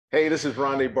Hey, this is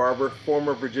Rondé Barber,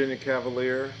 former Virginia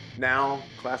Cavalier, now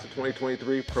class of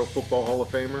 2023 Pro Football Hall of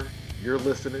Famer. You're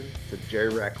listening to Jerry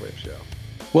Ratcliffe Show.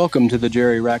 Welcome to the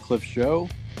Jerry Ratcliffe Show.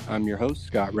 I'm your host,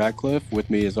 Scott Ratcliffe. With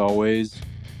me, as always,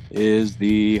 is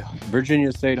the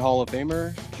Virginia State Hall of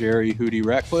Famer, Jerry Hootie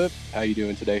Ratcliffe. How you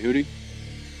doing today, Hootie?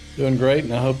 Doing great,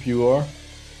 and I hope you are.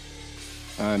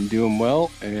 I'm doing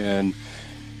well, and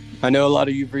I know a lot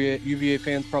of UVA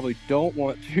fans probably don't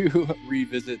want to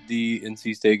revisit the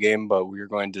NC State game, but we're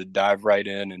going to dive right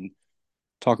in and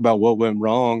talk about what went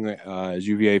wrong as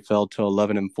UVA fell to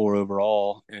 11-4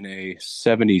 overall in a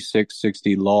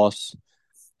 76-60 loss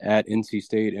at NC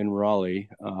State in Raleigh.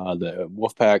 The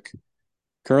Wolfpack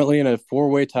currently in a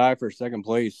four-way tie for second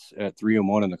place at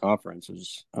 3-1 in the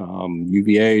conferences.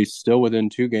 UVA still within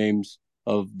two games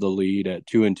of the lead at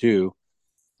 2-2.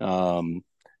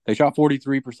 They shot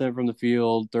 43% from the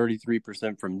field,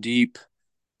 33% from deep,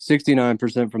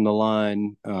 69% from the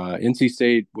line. NC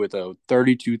State with a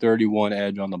 32-31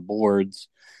 edge on the boards.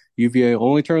 UVA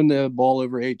only turned the ball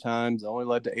over 8 times, only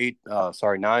led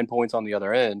to 9 points on the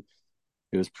other end.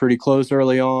 It was pretty close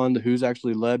early on. The Hoos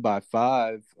actually led by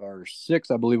 5 or 6,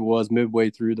 I believe it was,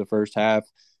 midway through the first half.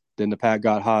 Then the Pack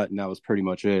got hot, and that was pretty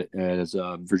much it, as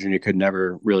Virginia could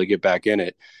never really get back in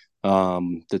it.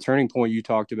 The turning point you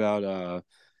talked about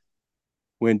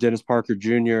when Dennis Parker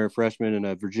Jr., a freshman and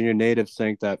a Virginia native,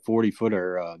 sank that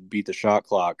 40-footer, beat the shot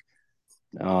clock.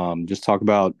 Just talk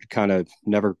about kind of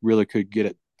never really could get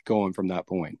it going from that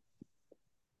point.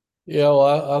 Yeah,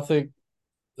 well, I think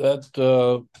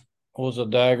that was a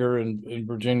dagger in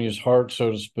Virginia's heart,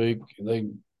 so to speak. They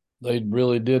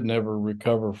really did never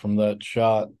recover from that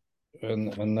shot,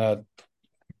 and that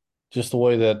just the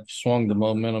way that swung the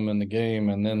momentum in the game.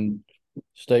 And then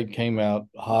State came out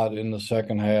hot in the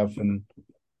second half, and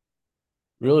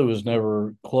really was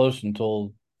never close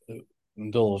until it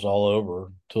was all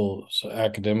over, until it was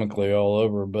academically all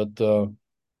over. But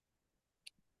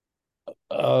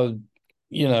uh,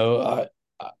 you know,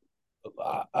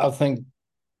 I think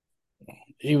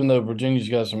even though Virginia's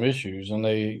got some issues and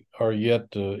they are yet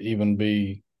to even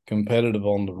be competitive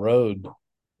on the road,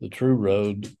 the true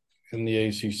road in the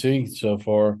ACC so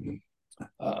far,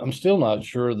 I'm still not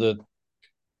sure that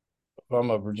if I'm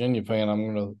a Virginia fan,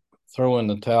 I'm going to throw in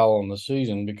the towel on the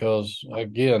season because,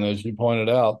 again, as you pointed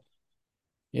out,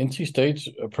 NC State's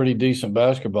a pretty decent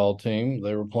basketball team.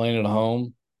 They were playing at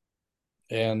home.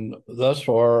 And thus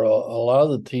far, a lot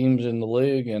of the teams in the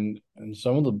league and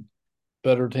some of the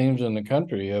better teams in the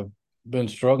country have been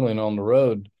struggling on the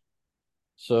road.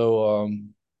 So,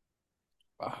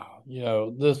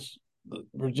 this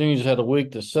Virginia's had a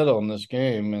week to sit on this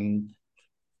game, and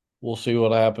we'll see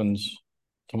what happens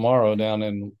tomorrow down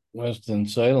in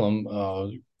Winston-Salem,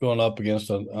 going up against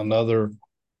another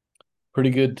pretty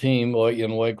good team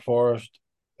in Wake Forest.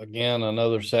 Again,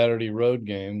 another Saturday road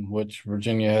game, which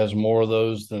Virginia has more of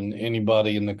those than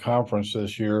anybody in the conference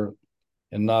this year,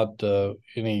 and not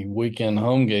any weekend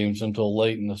home games until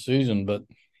late in the season. But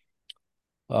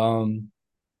um,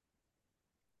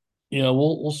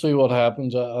 we'll see what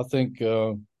happens. I think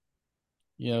Tony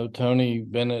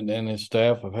Bennett and his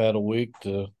staff have had a week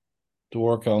to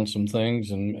work on some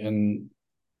things, and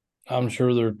I'm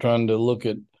sure they're trying to look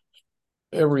at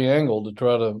every angle to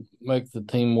try to make the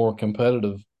team more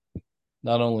competitive,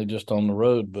 not only just on the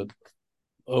road but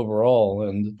overall.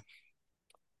 And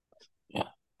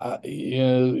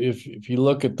if you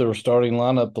look at their starting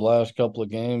lineup the last couple of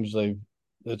games,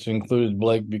 that's included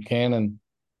Blake Buchanan,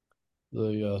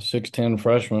 the 6'10"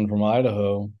 freshman from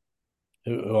Idaho,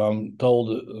 who I'm told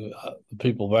the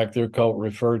people back there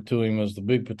referred to him as the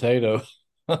big potato,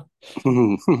 uh,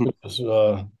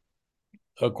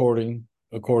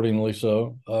 accordingly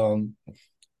so.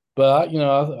 But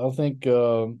I think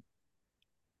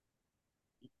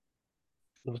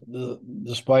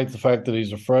despite the fact that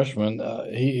he's a freshman,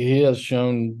 he has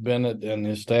shown Bennett and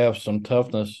his staff some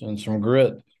toughness and some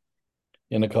grit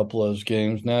in a couple of his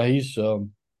games. Now he's a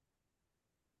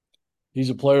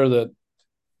player that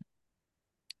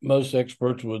most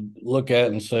experts would look at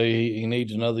and say he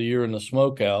needs another year in the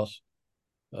smokehouse,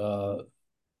 uh,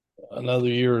 another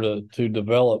year to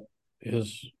develop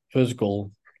his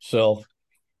physical self.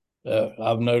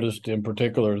 I've noticed in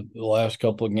particular the last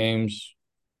couple of games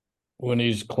when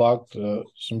he's clocked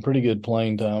some pretty good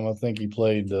playing time. I think he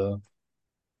played at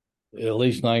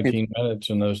least 19 minutes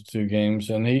in those two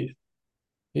games, and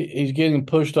he's getting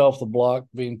pushed off the block,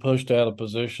 being pushed out of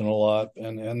position a lot,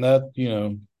 and that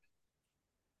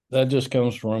that just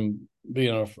comes from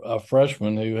being a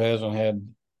freshman who hasn't had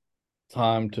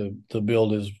time to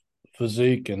build his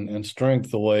physique and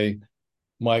strength the way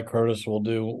Mike Curtis will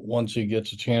do once he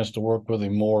gets a chance to work with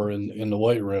him more in the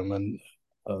weight room. And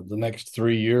the next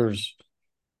 3 years,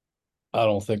 I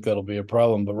don't think that'll be a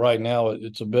problem. But right now,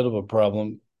 it's a bit of a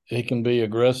problem. He can be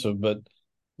aggressive, but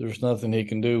there's nothing he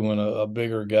can do when a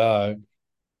bigger guy,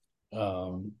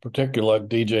 particularly like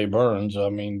DJ Burns. I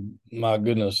mean, my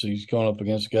goodness, he's going up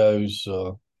against a guy who's,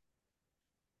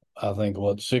 I think,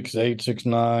 what, 6'8",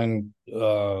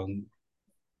 6'9",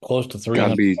 close to Got to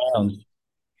 300 be, pounds.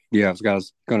 yeah, I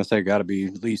was going to say, got to be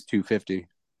at least 250.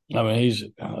 I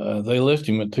mean, they list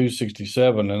him at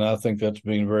 267, and I think that's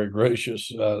being very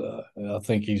gracious. I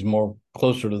think he's more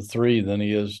closer to 3 than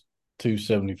he is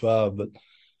 275. But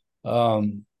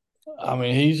I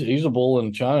mean, he's a bull in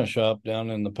a china shop down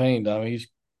in the paint. I mean, he's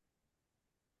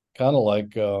kind of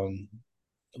like the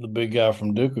big guy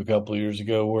from Duke a couple of years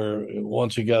ago, where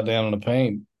once he got down in the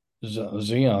paint,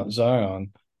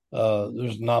 Zion,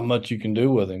 there's not much you can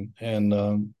do with him,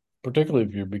 and particularly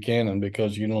if you're Buchanan,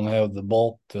 because you don't have the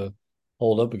bulk to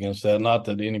hold up against that. Not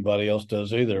that anybody else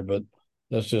does either, but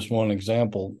that's just one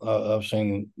example. I've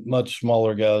seen much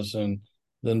smaller guys than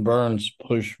Burns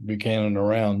push Buchanan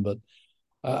around, but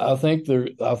I think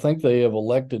they have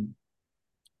elected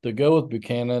to go with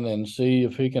Buchanan and see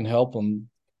if he can help them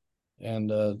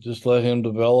and just let him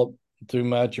develop through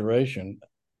maturation.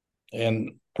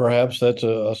 And perhaps that's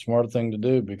a smart thing to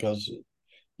do because,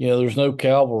 there's no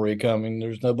cavalry coming.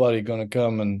 There's nobody going to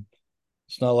come, and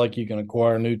it's not like you can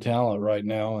acquire new talent right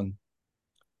now. And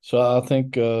so I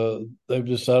think they've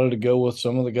decided to go with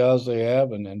some of the guys they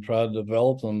have and try to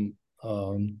develop them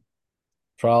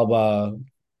trial by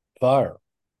fire.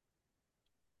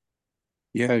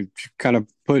 Yeah, kind of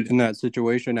put in that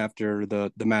situation after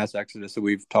the mass exodus that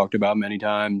we've talked about many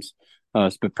times,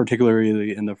 but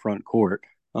particularly in the front court.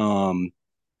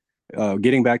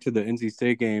 Getting back to the NC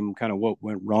State game, kind of what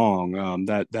went wrong.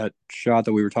 That shot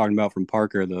that we were talking about from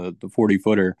Parker, the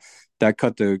 40-footer, that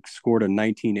cut the score to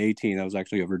 19-18. That was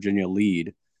actually a Virginia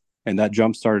lead, and that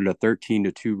jump started a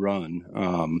 13-2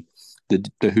 run.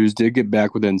 The Hoos did get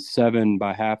back within 7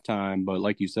 by halftime, but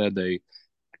like you said, they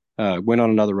went on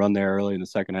another run there early in the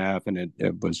second half, and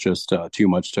it was just too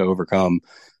much to overcome.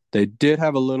 They did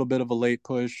have a little bit of a late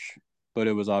push, but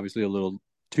it was obviously a little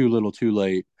too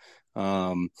late.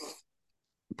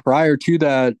 Prior to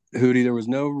that, Hootie, there was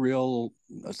no real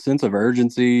sense of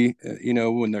urgency,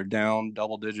 when they're down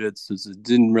double digits. It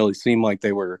didn't really seem like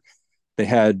they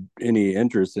had any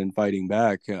interest in fighting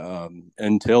back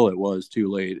until it was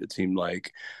too late, it seemed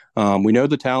like. We know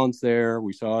the talent's there.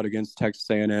 We saw it against Texas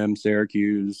A&M,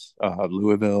 Syracuse,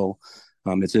 Louisville.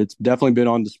 It's definitely been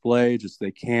on display, just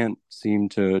they can't seem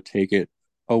to take it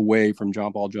away from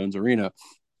John Paul Jones Arena.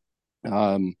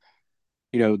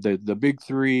 The big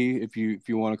three, if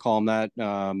you want to call them that,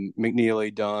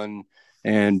 McNeely, Dunn,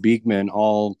 and Beekman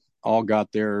all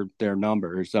got their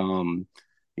numbers.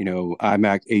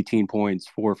 IMAC 18 points,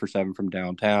 4 for 7 from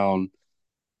downtown.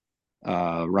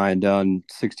 Ryan Dunn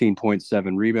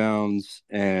 16.7 rebounds,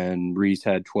 and Reese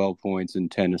had 12 points and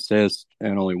 10 assists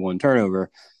and only 1 turnover.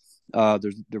 There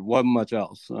wasn't much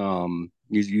else.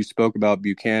 You spoke about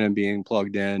Buchanan being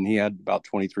plugged in. He had about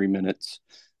 23 minutes.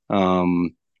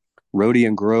 Rhodey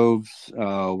and Groves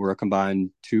were a combined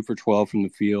 2 for 12 from the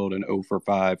field and 0 for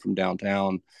 5 from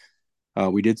downtown.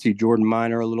 We did see Jordan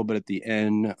Minor a little bit at the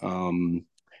end.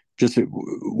 Just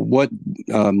what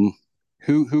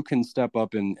who can step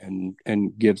up and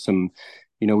give some,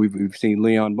 we've seen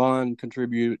Leon Bond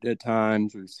contribute at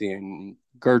times. We've seen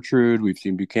Gertrude. We've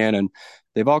seen Buchanan.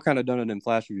 They've all kind of done it in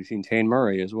flashes. We've seen Tane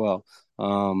Murray as well.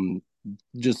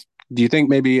 Just do you think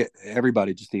maybe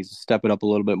everybody just needs to step it up a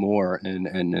little bit more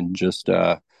and just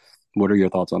what are your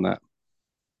thoughts on that?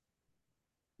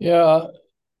 Yeah,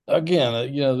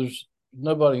 again, there's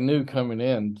nobody new coming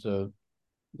in. So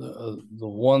the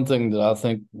one thing that I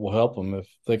think will help them if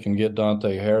they can get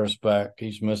Dante Harris back.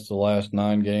 He's missed the last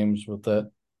 9 games with that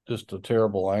just a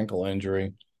terrible ankle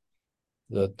injury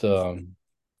that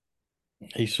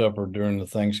he suffered during the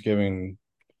Thanksgiving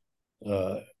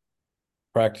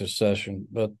practice session.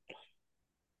 But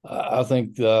I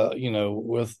think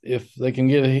if they can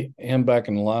get him back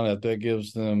in the lineup, that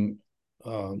gives them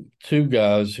 2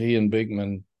 guys, he and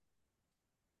Beekman,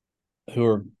 who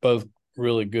are both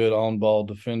really good on-ball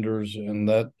defenders, and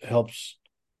that helps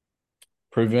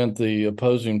prevent the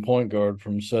opposing point guard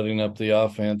from setting up the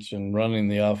offense and running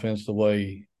the offense the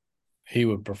way he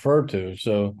would prefer to.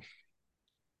 So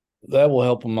that will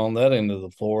help him on that end of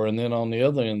the floor. And then on the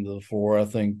other end of the floor, I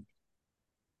think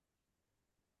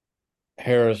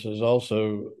Harris is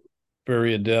also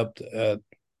very adept at,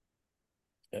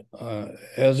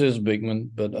 as is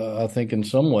Beekman, but I think in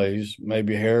some ways,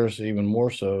 maybe Harris even more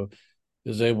so,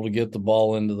 is able to get the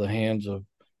ball into the hands of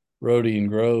Rhodey and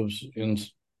Groves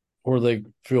where they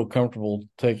feel comfortable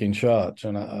taking shots.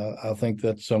 And I think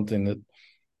that's something that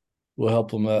will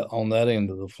help them on that end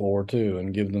of the floor too,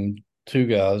 and give them two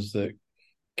guys that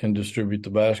can distribute the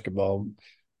basketball.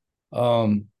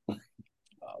 Don't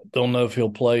know if he'll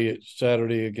play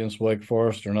Saturday against Wake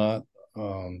Forest or not.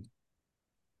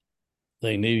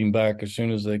 They need him back as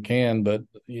soon as they can, but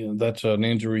that's an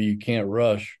injury you can't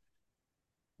rush.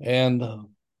 And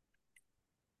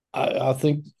I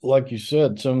think, like you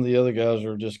said, some of the other guys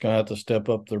are just going to have to step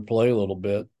up their play a little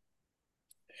bit.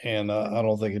 And I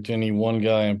don't think it's any one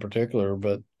guy in particular,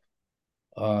 but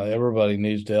everybody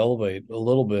needs to elevate a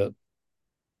little bit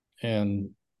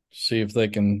and see if they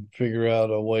can figure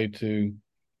out a way to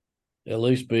at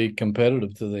least be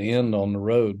competitive to the end on the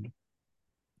road.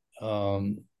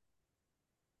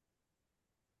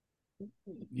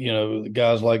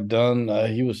 Guys like Dunn,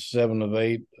 he was 7 of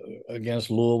 8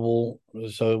 against Louisville,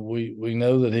 so we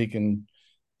know that he can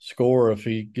score if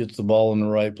he gets the ball in the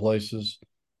right places.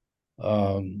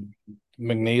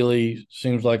 McNeely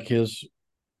seems like his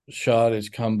shot has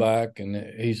come back and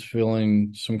he's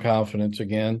feeling some confidence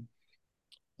again.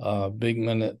 Big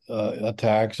minute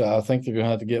attacks. I think they're going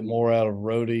to have to get more out of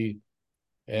Rhodey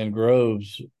and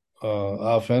Groves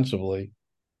offensively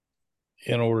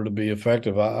in order to be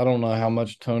effective. I don't know how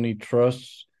much Tony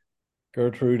trusts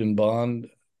Gertrude and Bond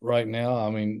right now. I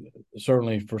mean,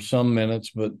 certainly for some minutes,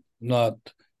 but not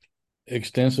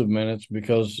extensive minutes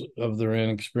because of their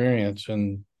inexperience.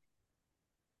 And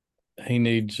he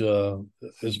needs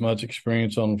as much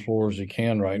experience on the floor as he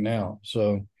can right now.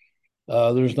 So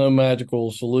there's no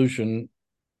magical solution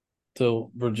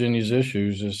to Virginia's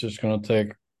issues. It's just going to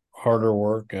take harder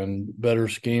work and better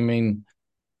scheming,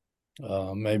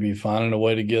 maybe finding a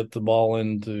way to get the ball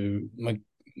into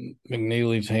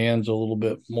McNeely's hands a little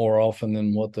bit more often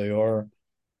than what they are.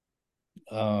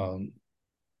 I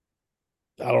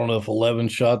don't know if 11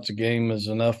 shots a game is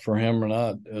enough for him or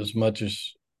not, as much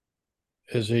as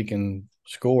he can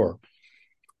score.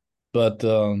 But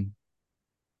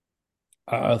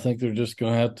I think they're just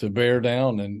going to have to bear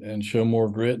down and show more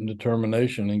grit and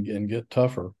determination and get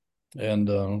tougher. And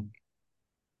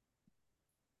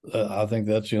I think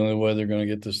that's the only way they're going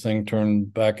to get this thing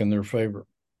turned back in their favor.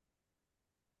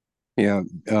 Yeah,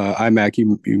 IMAC,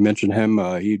 you mentioned him.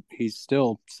 He's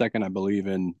still second, I believe,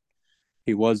 and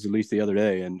he was at least the other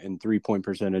day in 3-point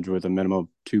percentage with a minimum of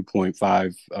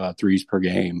 2.5 threes per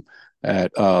game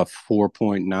at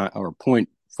 4.9 or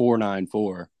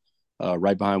 0.494,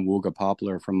 right behind Wooga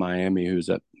Poplar from Miami, who's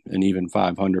at an even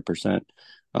 500%.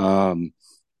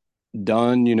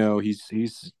 Dunn,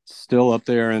 he's still up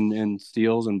there in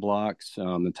steals and blocks,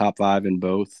 the top 5 in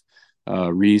both.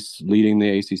 Reese leading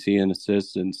the ACC in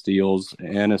assists and steals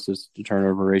and assist to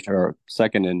turnover ratio, or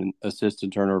second in assist to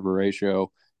turnover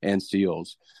ratio and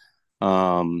steals.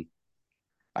 I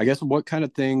guess what kind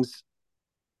of things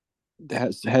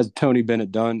has Tony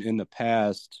Bennett done in the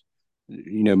past,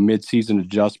 mid-season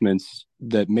adjustments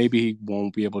that maybe he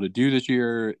won't be able to do this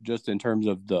year, just in terms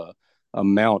of the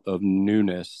amount of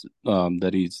newness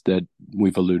that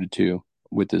we've alluded to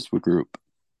with this group?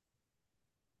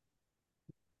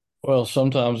 Well,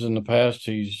 sometimes in the past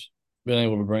he's been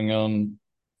able to bring on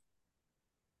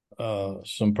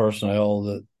some personnel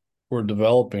that we're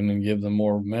developing and give them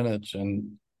more minutes,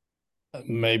 and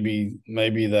maybe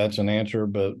that's an answer,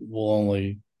 but we'll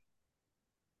only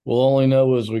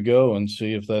know as we go and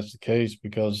see if that's the case,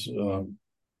 because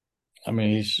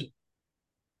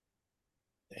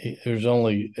there's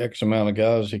only X amount of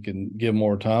guys he can give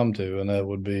more time to, and that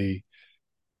would be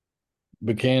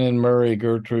Buchanan, Murray,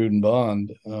 Gertrude, and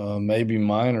Bond. Maybe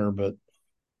Minor, but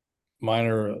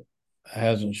Minor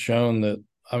hasn't shown that.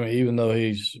 I mean, even though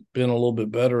he's been a little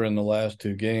bit better in the last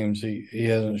 2 games, he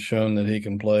hasn't shown that he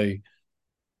can play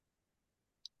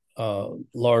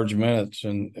large minutes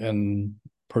and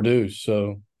produce.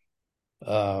 So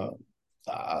I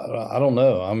don't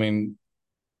know. I mean,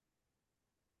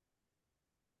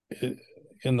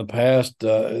 in the past,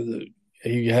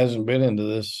 he hasn't been into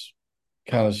this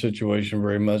kind of situation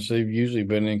very much. They've usually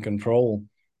been in control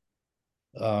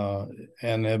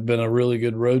and have been a really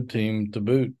good road team to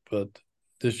boot. But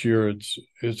this year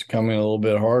it's coming a little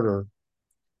bit harder.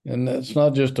 And that's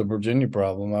not just a Virginia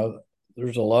problem.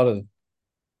 There's a lot of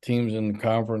teams in the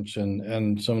conference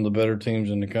and some of the better teams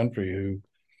in the country who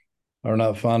are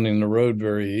not finding the road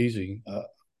very easy.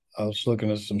 I was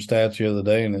looking at some stats the other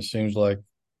day, and it seems like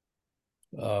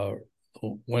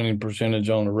winning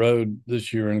percentage on the road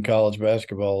this year in college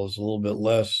basketball is a little bit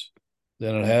less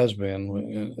than it has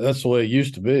been. That's the way it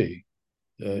used to be.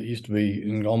 It used to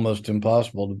be almost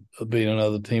impossible to beat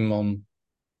another team on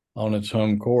on its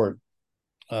home court.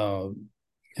 And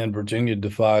Virginia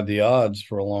defied the odds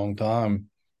for a long time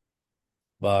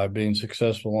by being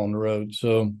successful on the road.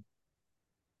 So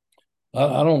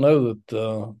I don't know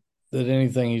that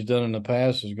anything he's done in the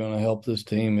past is going to help this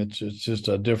team. It's just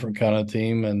a different kind of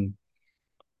team, and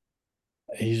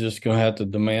he's just going to have to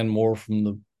demand more from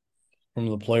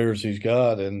the players he's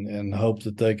got and hope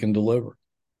that they can deliver.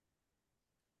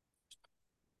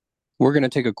 We're going to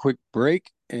take a quick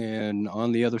break, and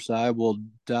on the other side, we'll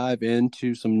dive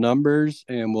into some numbers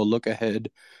and we'll look ahead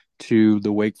to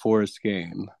the Wake Forest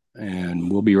game. And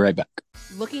we'll be right back.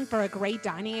 Looking for a great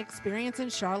dining experience in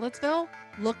Charlottesville?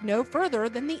 Look no further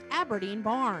than the Aberdeen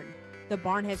Barn. The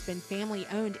barn has been family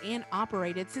owned and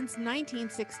operated since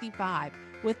 1965,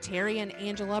 with Terry and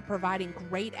Angela providing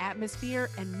great atmosphere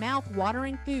and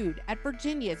mouth-watering food at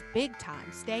Virginia's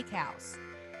big-time steakhouse.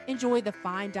 Enjoy the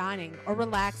fine dining or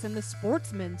relax in the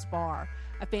Sportsman's Bar,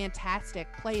 a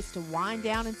fantastic place to wind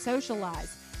down and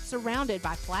socialize, surrounded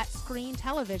by flat-screen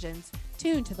televisions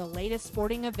tuned to the latest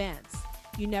sporting events.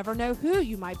 You never know who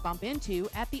you might bump into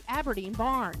at the Aberdeen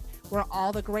Barn, where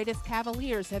all the greatest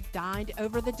Cavaliers have dined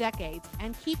over the decades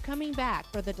and keep coming back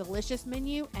for the delicious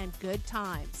menu and good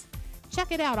times.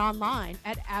 Check it out online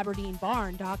at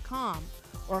aberdeenbarn.com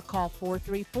or call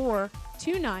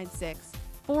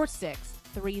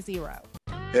 434-296-4630.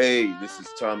 Hey, this is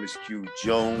Thomas Q.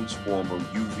 Jones, former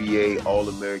UVA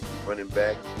All-American running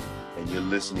back, and you're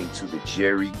listening to the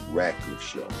Jerry Ratcliffe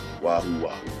Show. Wahoo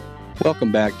wahoo.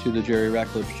 Welcome back to the Jerry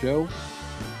Ratcliffe Show.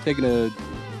 Taking a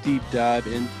deep dive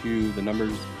into the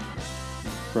numbers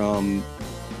from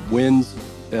wins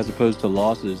as opposed to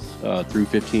losses through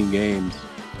 15 games.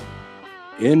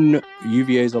 In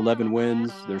UVA's 11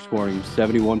 wins, they're scoring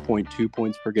 71.2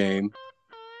 points per game.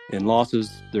 In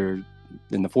losses, in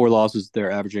the 4 losses,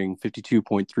 they're averaging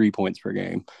 52.3 points per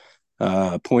game.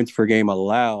 Points per game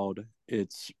allowed,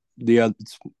 it's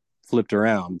flipped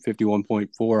around,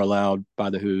 51.4 allowed by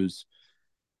the Hoos,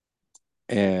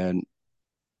 and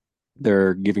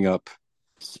they're giving up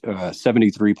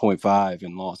 73.5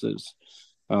 in losses.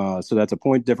 So that's a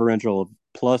point differential of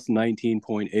plus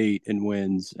 19.8 in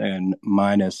wins and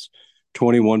minus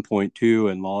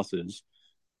 21.2 in losses.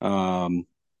 When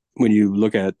you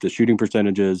look at the shooting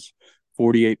percentages,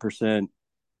 48%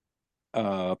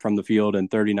 from the field and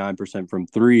 39% from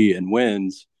 3 in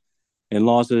wins. In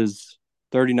losses,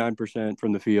 39%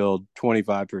 from the field,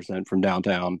 25% from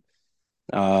downtown.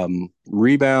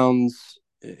 Rebounds,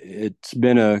 it's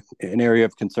been an area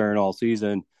of concern all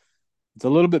season. It's a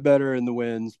little bit better in the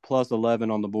wins, plus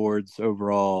 11 on the boards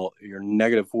overall. You're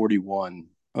negative 41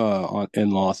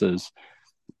 in losses.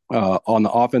 On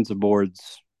the offensive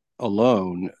boards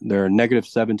alone, they're negative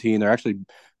 17. They're actually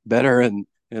better in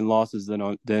losses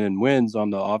than in wins on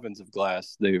the offensive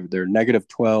glass. They're negative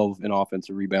 12 in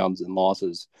offensive rebounds and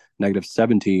losses, negative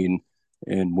 17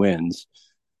 in wins.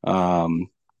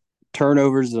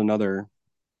 Turnovers is another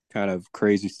kind of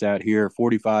crazy stat here.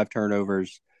 45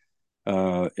 turnovers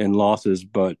in losses,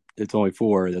 but it's only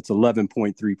 4. That's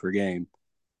 11.3 per game.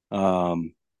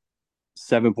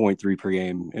 7.3 per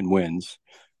game in wins.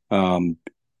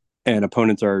 And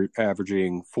opponents are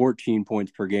averaging 14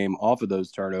 points per game off of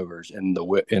those turnovers in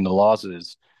the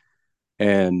losses,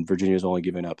 and Virginia's only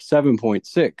giving up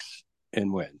 7.6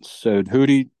 in wins. So,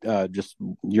 Hootie, just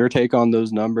your take on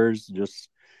those numbers, just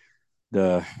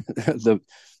the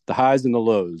the highs and the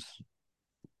lows,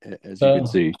 as you can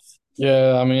see.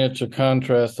 Yeah, I mean, it's a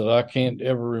contrast that I can't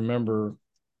ever remember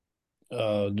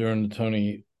during the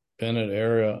Tony Bennett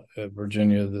era at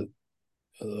Virginia. That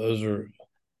those are,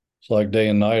 it's like day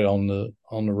and night on the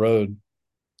road.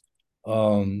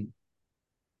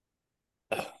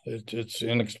 It's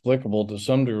inexplicable to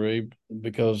some degree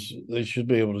because they should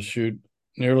be able to shoot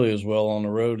nearly as well on the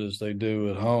road as they do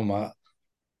at home. I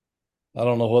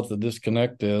don't know what the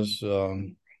disconnect is,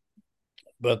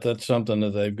 but that's something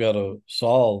that they've got to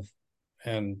solve,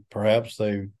 and perhaps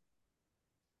they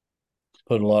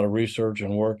put a lot of research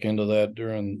and work into that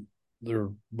during their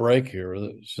break here,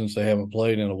 since they haven't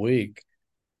played in a week.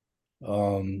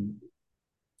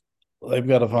 They've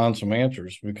got to find some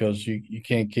answers because you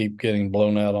can't keep getting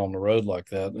blown out on the road like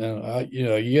that. And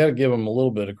you got to give them a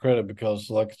little bit of credit because,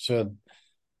 like I said,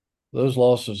 those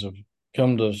losses have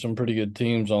come to some pretty good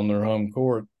teams on their home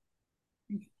court.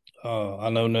 I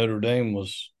know Notre Dame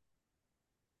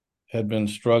had been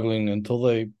struggling until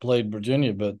they played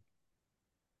Virginia, but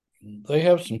they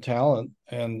have some talent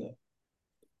and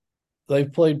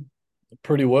they've played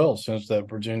pretty well since that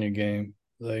Virginia game.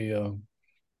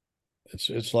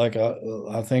 It's like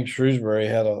I think Shrewsbury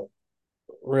had a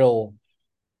real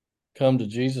come to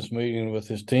Jesus meeting with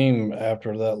his team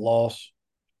after that loss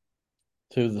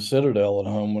to the Citadel at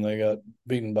home when they got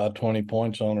beaten by 20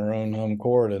 points on their own home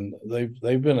court, and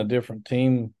they've been a different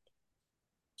team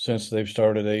since they've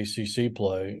started ACC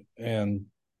play. And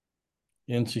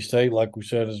NC State, like we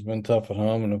said, has been tough at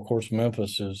home, and of course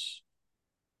Memphis is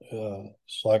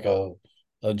it's like a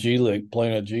G League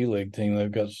playing a G League team.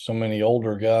 They've got so many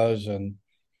older guys and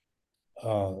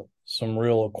some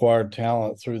real acquired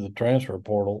talent through the transfer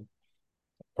portal.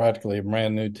 Practically a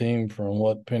brand new team from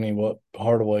what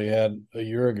Hardaway had a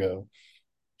year ago.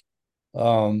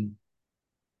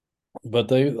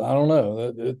 But I don't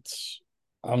know.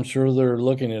 I'm sure they're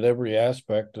looking at every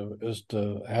aspect as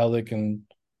to how they can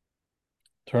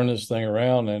turn this thing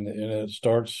around, and it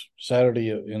starts Saturday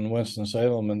in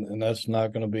Winston-Salem, and that's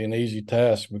not going to be an easy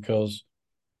task because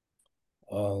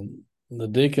the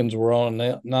Deacons were on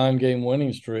a 9-game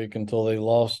winning streak until they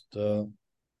lost to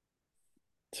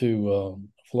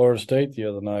Florida State the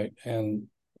other night, and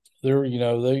they're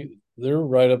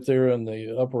right up there in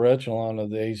the upper echelon of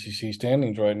the ACC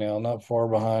standings right now, not far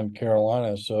behind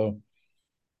Carolina. So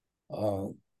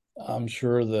I'm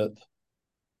sure that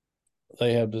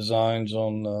they have designs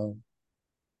on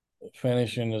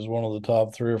finishing as one of the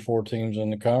top 3 or 4 teams in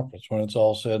the conference when it's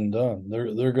all said and done.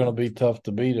 They're going to be tough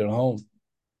to beat at home.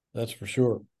 That's for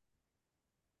sure.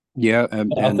 Yeah,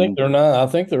 I think they're not.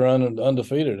 I think they're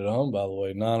undefeated at home. By the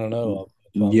way, 9-0.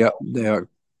 Yeah, they are.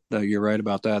 You're right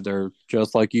about that. They're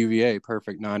just like UVA,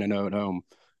 perfect 9-0 at home.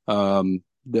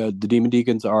 The Demon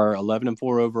Deacons are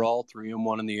 11-4 overall,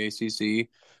 3-1 in the ACC.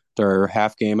 They're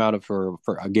half game out of for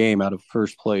a game out of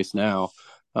first place now.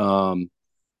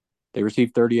 They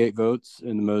received 38 votes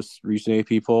in the most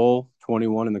recent AP poll,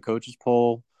 21 in the coaches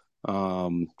poll.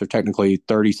 They're technically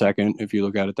 32nd if you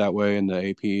look at it that way in the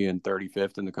AP and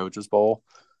 35th in the coaches poll.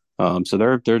 So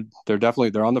they're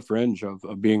definitely on the fringe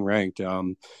of being ranked.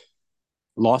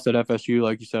 Lost at FSU,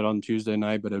 like you said, on Tuesday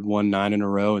night, but had won 9 in a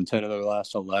row and 10 of their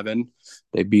last 11.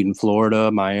 They've beaten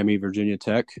Florida, Miami, Virginia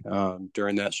Tech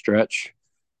during that stretch.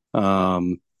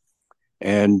 And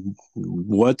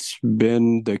what's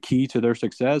been the key to their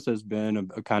success has been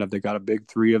they got a big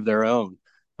 3 of their own.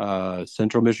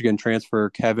 Central Michigan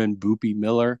transfer Kevin Boopy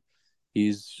Miller.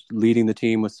 He's leading the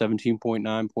team with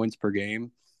 17.9 points per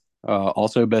game.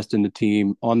 Also best on the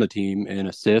team in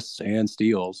assists and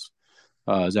steals.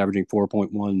 Is averaging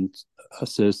 4.1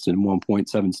 assists and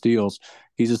 1.7 steals.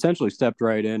 He's essentially stepped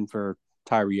right in for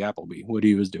Tyree Appleby, what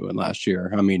he was doing last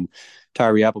year. I mean,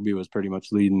 Tyree Appleby was pretty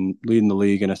much leading the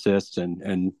league in assists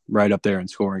and right up there in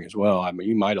scoring as well. I mean,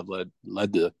 he might have led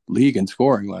the league in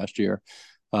scoring last year.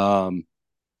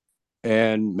 And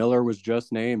Miller was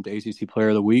just named ACC Player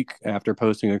of the Week after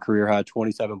posting a career-high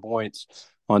 27 points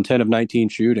on 10 of 19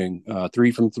 shooting,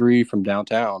 3 from 3 from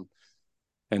downtown.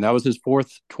 And that was his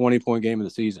 4th 20-point game of the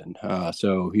season.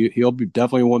 So he'll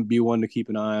definitely be one to keep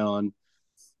an eye on.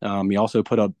 He also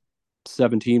put up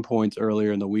 17 points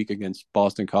earlier in the week against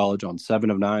Boston College on 7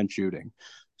 of 9 shooting.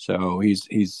 So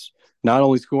he's not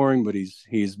only scoring, but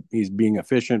he's being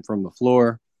efficient from the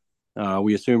floor.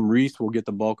 We assume Reese will get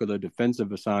the bulk of the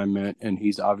defensive assignment, and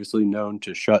he's obviously known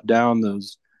to shut down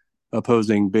those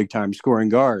opposing big-time scoring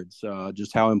guards.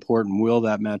 Just how important will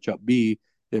that matchup be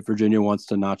if Virginia wants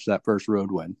to notch that first road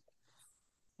win?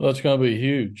 Well, it's going to be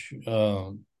huge.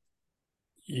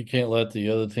 You can't let the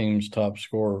other team's top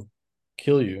scorer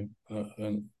kill you,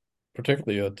 and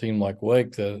particularly a team like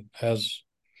Wake that has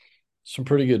some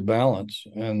pretty good balance.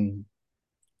 And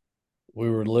we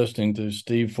were listening to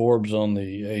Steve Forbes on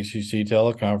the ACC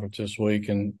teleconference this week,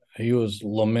 and he was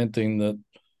lamenting that,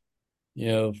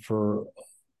 for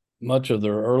much of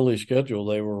their early schedule,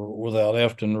 they were without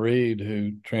Efton Reed,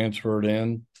 who transferred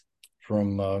in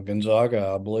from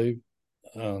Gonzaga, I believe.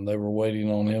 They were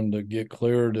waiting on him to get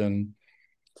cleared, and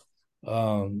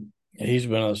he's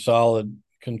been a solid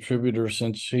contributor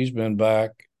since he's been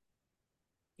back.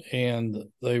 And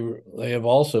they have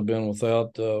also been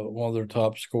without one of their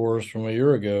top scorers from a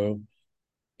year ago,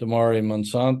 Damari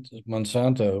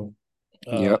Monsanto.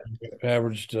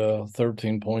 Averaged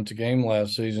 13 points a game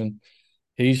last season.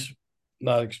 He's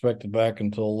not expected back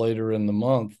until later in the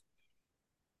month.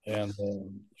 And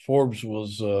Forbes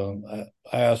was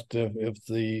asked if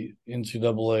the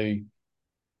NCAA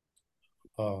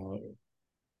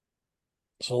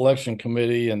selection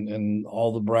committee and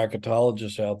all the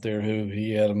bracketologists out there, who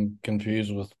he had them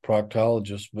confused with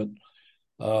proctologists, but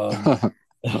I'm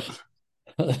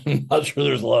not sure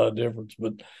there's a lot of difference.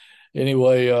 But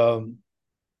anyway,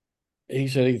 he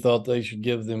said he thought they should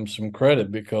give them some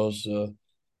credit because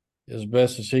as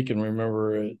best as he can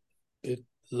remember,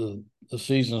 the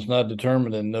season's not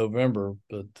determined in November,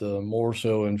 but more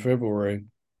so in February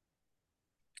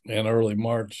and early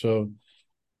March. So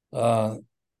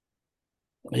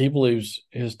he believes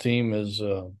his team is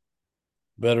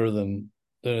better than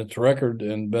its record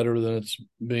and better than it's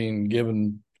being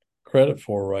given credit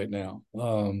for right now.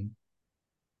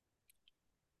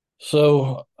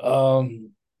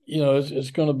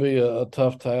 It's going to be a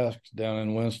tough task down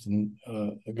in Winston,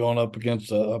 going up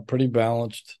against a pretty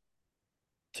balanced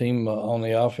team on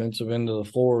the offensive end of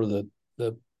the floor that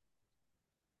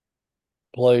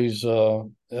plays at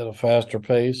a faster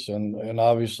pace, and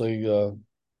obviously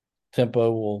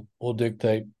tempo will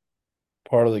dictate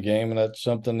part of the game, and that's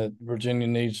something that Virginia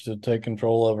needs to take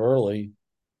control of early,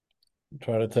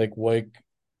 try to take Wake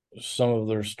some of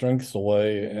their strengths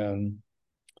away, and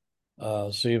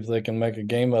see if they can make a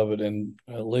game of it and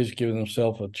at least give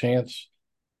themselves a chance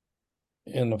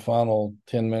in the final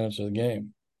 10 minutes of the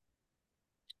game.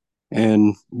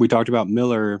 And we talked about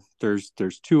Miller. There's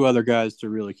two other guys to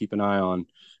really keep an eye on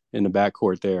in the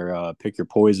backcourt there. Pick your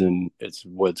poison. It's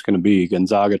what it's going to be.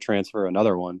 Gonzaga transfer,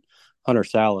 another one. Hunter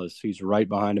Salas, he's right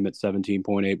behind him at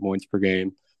 17.8 points per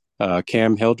game.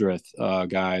 Cam Hildreth,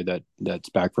 guy that's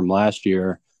back from last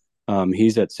year,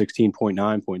 he's at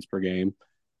 16.9 points per game.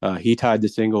 He tied the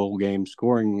single game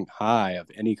scoring high of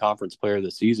any conference player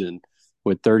this season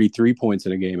with 33 points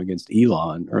in a game against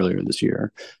Elon earlier this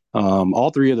year.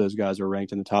 All three of those guys are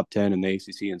ranked in the top 10 in the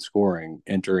ACC in scoring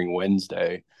entering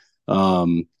Wednesday.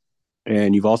 And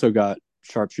you've also got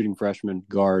sharpshooting freshman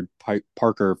guard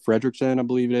Parker Fredrickson, I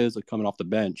believe it is, coming off the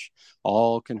bench.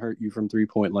 All can hurt you from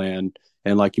three-point land.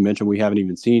 And like you mentioned, we haven't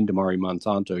even seen Damari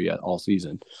Monsanto yet all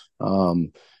season.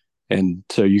 And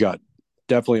so you got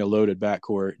definitely a loaded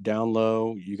backcourt. Down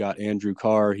low, you got Andrew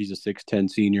Carr. He's a 6'10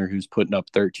 senior who's putting up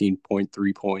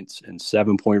 13.3 points and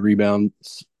 7-point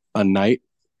rebounds a night.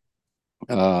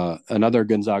 Another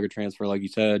Gonzaga transfer, like you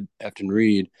said, Efton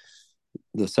Reed,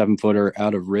 the 7-footer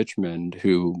out of Richmond,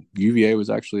 who UVA was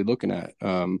actually looking at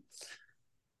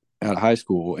high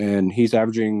school, and he's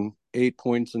averaging 8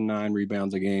 points and 9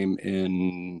 rebounds a game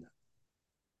in,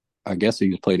 I guess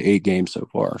he's played 8 games so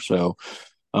far. So,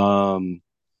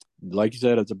 like you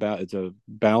said, it's a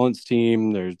balanced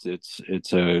team.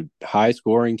 It's a high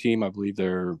scoring team. I believe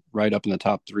they're right up in the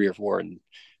top 3 or 4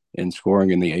 in scoring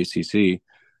in the ACC.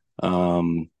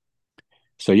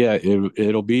 So yeah,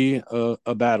 it'll be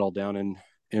a battle down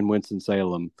in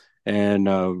Winston-Salem.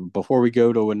 And before we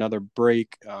go to another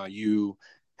break, you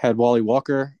had Wally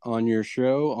Walker on your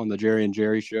show, on the Jerry and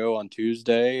Jerry show on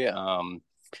Tuesday.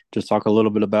 Just talk a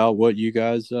little bit about what you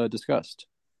guys discussed.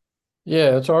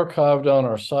 Yeah, it's archived on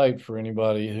our site for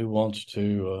anybody who wants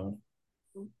to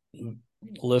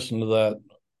listen to that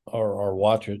or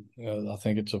watch it. I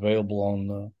think it's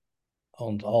available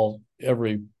on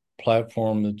every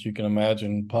platform that you can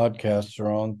imagine podcasts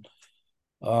are on.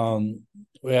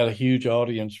 We had a huge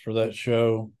audience for that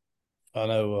show. I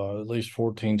know at least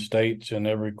 14 states in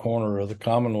every corner of the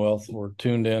Commonwealth were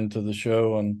tuned in to the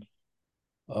show, and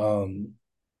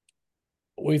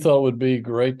we thought it would be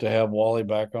great to have Wally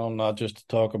back on, not just to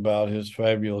talk about his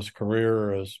fabulous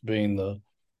career as being the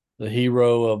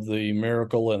hero of the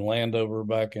Miracle in Landover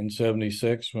back in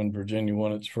 '76 when Virginia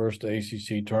won its first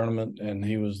ACC tournament, and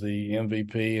he was the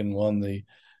MVP and won the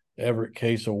Everett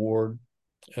Case Award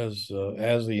as the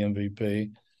MVP.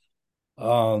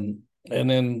 And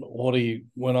then what he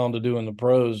went on to do in the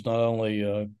pros, not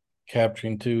only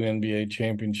capturing 2 NBA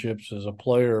championships as a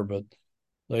player, but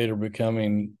later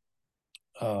becoming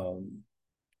CEO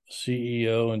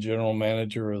and general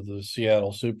manager of the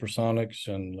Seattle Supersonics,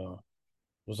 and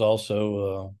was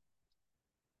also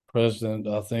president,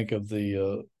 I think, of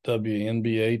the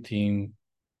WNBA team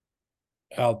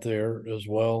out there as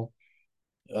well.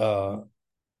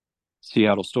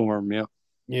 Seattle Storm, yeah.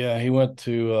 Yeah, he went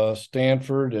to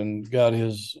Stanford and got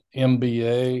his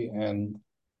MBA and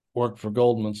worked for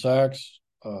Goldman Sachs.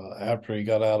 After he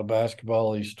got out of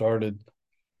basketball, he started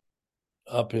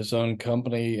up his own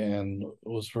company and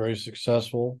was very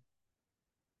successful.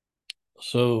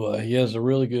 So he has a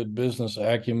really good business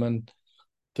acumen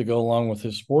to go along with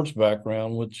his sports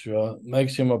background, which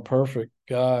makes him a perfect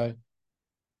guy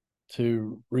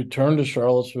to return to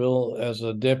Charlottesville as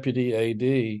a deputy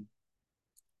AD.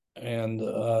 And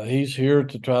he's here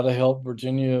to try to help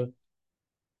Virginia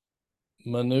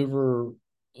maneuver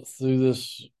through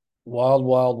this wild,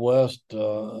 wild west,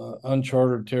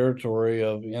 uncharted territory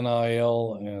of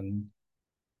NIL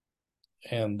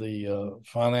and the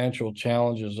financial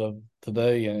challenges of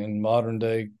today in modern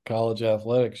day college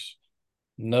athletics.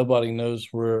 Nobody knows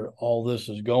where all this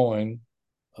is going.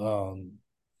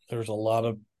 There's a lot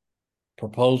of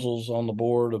proposals on the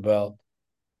board about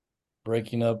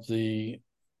breaking up the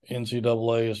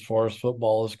NCAA as far as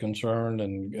football is concerned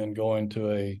and going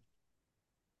to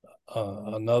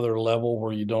another level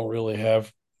where you don't really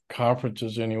have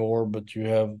conferences anymore, but you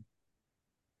have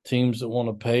teams that want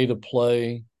to pay to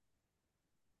play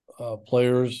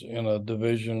players in a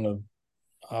division of,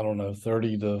 I don't know,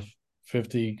 30 to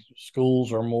 50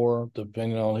 schools or more,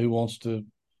 depending on who wants to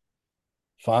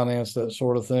finance that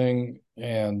sort of thing.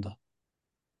 And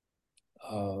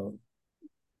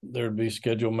there'd be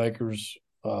schedule makers,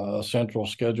 a central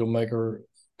schedule maker,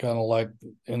 kind of like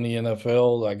in the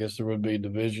NFL. I guess there would be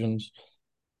divisions.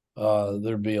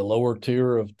 There'd be a lower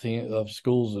tier of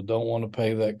schools that don't want to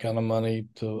pay that kind of money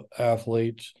to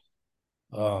athletes.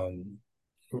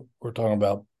 We're talking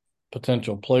about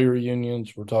potential player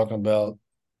unions. We're talking about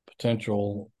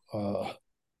potential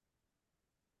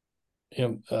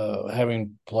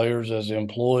having players as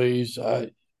employees.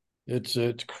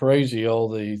 It's crazy, all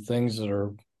the things that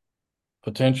are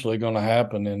potentially going to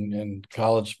happen in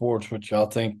college sports, which I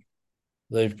think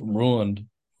they've ruined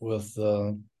with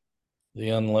the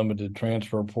unlimited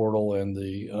transfer portal and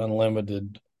the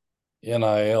unlimited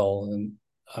NIL. And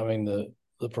I mean,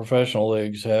 the professional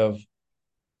leagues have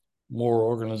more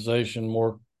organization,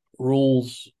 more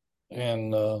rules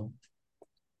and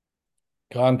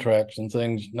contracts and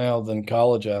things now than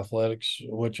college athletics,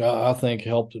 which I think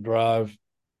helped to drive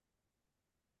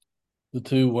the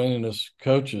two winningest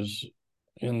coaches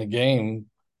in the game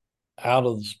out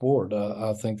of the sport.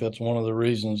 I think that's one of the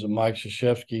reasons that Mike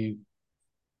Krzyzewski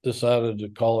decided to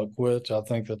call it quits. I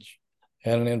think that's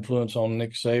had an influence on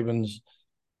Nick Saban's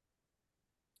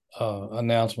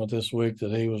announcement this week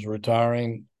that he was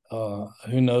retiring.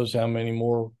 Who knows how many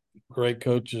more great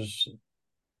coaches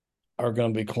are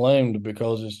going to be claimed,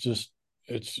 because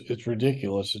it's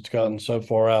ridiculous. It's gotten so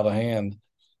far out of hand.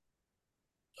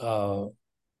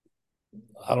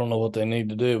 I don't know what they need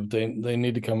to do, but they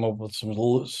need to come up with some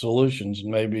solutions, and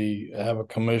maybe have a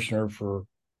commissioner for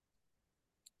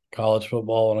college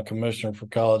football and a commissioner for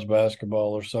college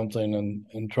basketball or something,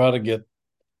 and try to get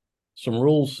some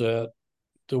rules set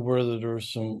to where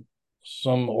there's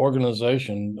some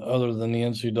organization other than the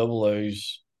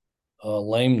NCAA's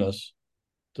lameness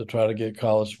to try to get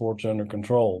college sports under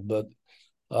control. But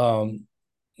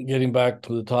getting back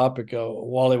to the topic,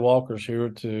 Wally Walker's here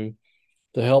to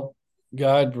help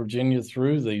guide Virginia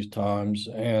through these times,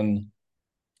 and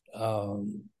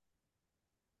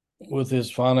with his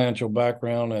financial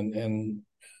background and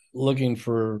looking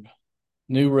for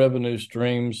new revenue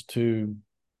streams to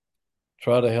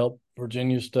try to help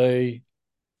Virginia stay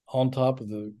on top of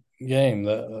the game.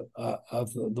 The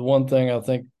one thing I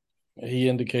think he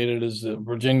indicated is that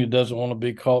Virginia doesn't want to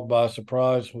be caught by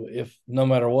surprise if, no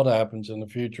matter what happens in the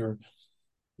future,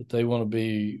 that they want to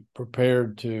be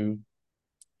prepared to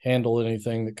handle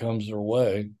anything that comes their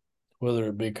way, whether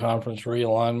it be conference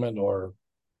realignment or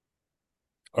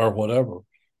whatever.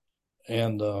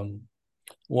 And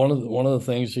one of the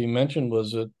things he mentioned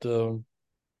was that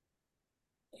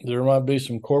there might be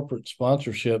some corporate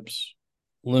sponsorships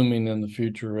looming in the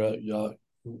future.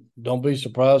 Don't be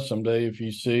surprised someday if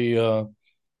you see a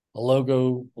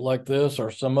logo like this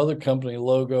or some other company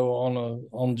logo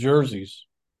on jerseys,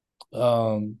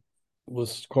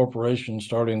 with corporations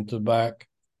starting to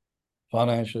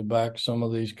financially back some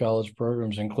of these college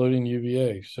programs, including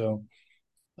UVA. So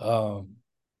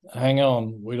hang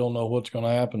on. We don't know what's going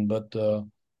to happen, but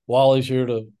Wally's here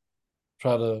to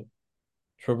try to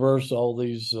traverse all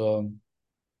these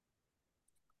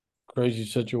crazy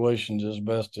situations as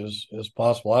best as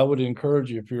possible. I would encourage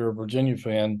you, if you're a Virginia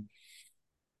fan,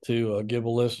 to give a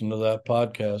listen to that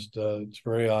podcast. It's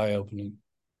very eye-opening.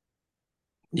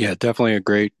 Yeah, definitely a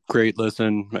great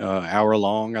listen. Hour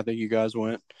long, I think you guys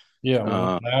went.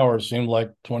 Yeah, an hour seemed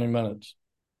like 20 minutes.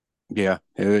 Yeah,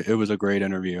 it was a great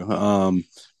interview.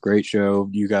 Great show.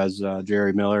 You guys,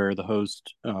 Jerry Miller, the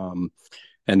host, and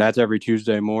that's every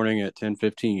Tuesday morning at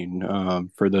 10:15.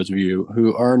 For those of you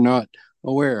who are not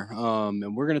aware,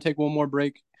 and we're going to take one more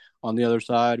break. On the other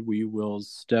side, we will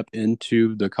step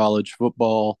into the college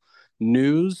football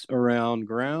news around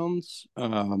grounds.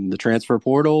 The transfer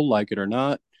portal, like it or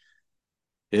not,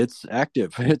 it's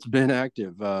active. It's been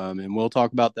active, and we'll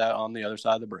talk about that on the other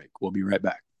side of the break. We'll be right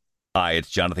back. Hi, it's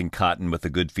Jonathan Cotton with the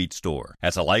Good Feet Store.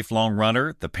 As a lifelong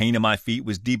runner, the pain in my feet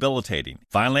was debilitating.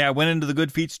 Finally, I went into the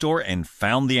Good Feet Store and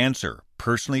found the answer: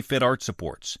 personally fit arch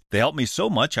supports. They helped me so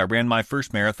much I ran my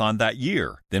first marathon that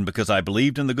year. Then, because I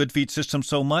believed in the Good Feet system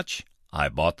so much, I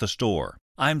bought the store.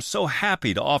 I'm so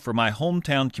happy to offer my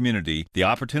hometown community the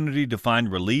opportunity to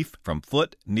find relief from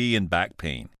foot, knee, and back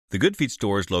pain. The Good Feet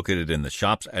Store is located in the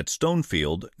shops at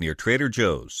Stonefield near Trader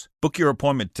Joe's. Book your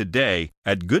appointment today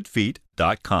at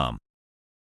goodfeet.com.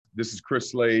 This is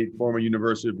Chris Slade, former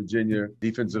University of Virginia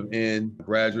defensive end,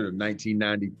 graduate of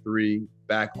 1993,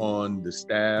 back on the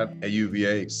staff at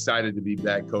UVA. Excited to be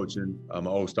back coaching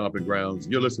my old stomping grounds.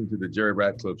 You're listening to the Jerry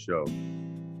Ratcliffe Show.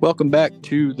 Welcome back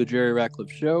to the Jerry Ratcliffe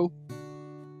Show.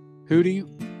 Hootie,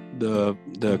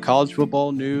 the college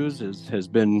football news has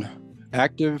been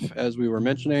active, as we were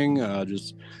mentioning.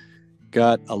 Just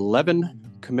got 11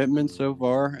 commitments so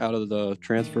far out of the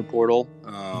transfer portal.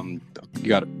 You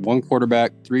got 1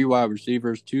 quarterback, 3 wide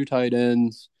receivers, 2 tight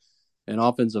ends, an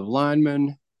offensive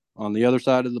lineman. On the other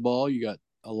side of the ball, you got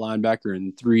a linebacker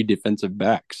and 3 defensive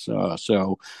backs.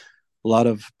 So a lot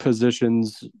of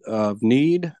positions of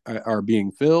need are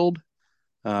being filled.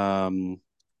 Do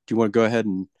you want to go ahead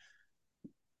and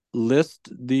list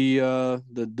the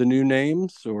new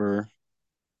names, or?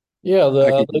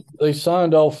 Yeah, they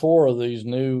signed all 4 of these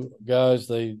new guys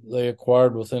they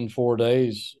acquired within 4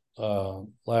 days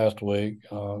last week.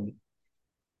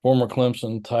 Former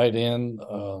Clemson tight end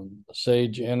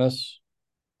Sage Ennis,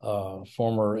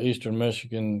 former Eastern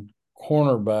Michigan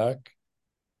cornerback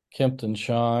Kempton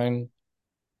Shine,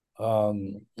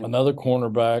 another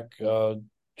cornerback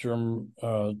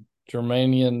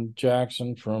Jermanian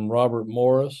Jackson from Robert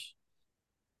Morris,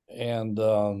 and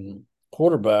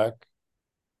quarterback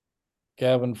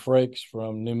Gavin Frakes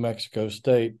from New Mexico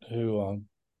State, who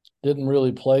didn't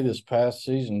really play this past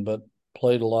season, but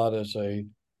played a lot as a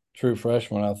true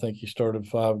freshman. I think he started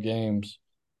 5 games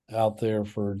out there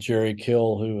for Jerry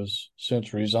Kill, who has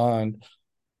since resigned.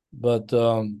 But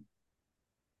those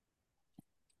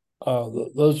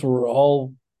were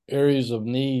all areas of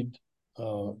need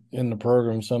in the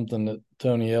program, something that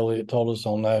Tony Elliott told us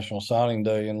on National Signing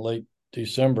Day in late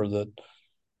December, that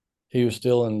he was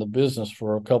still in the business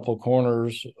for a couple of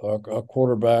corners, a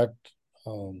quarterback,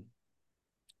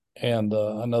 and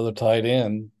another tight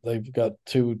end. They've got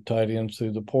 2 tight ends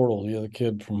through the portal, the other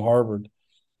kid from Harvard.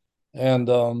 And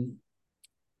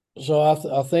so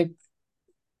I think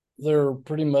they're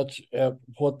pretty much at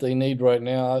what they need right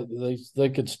now. They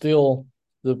could still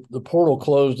 – the portal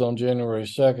closed on January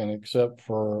 2nd, except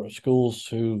for schools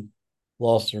who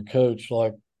lost their coach,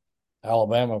 like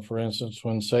Alabama, for instance.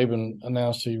 When Saban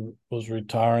announced he was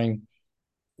retiring,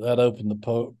 that opened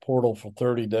the portal for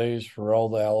 30 days for all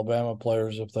the Alabama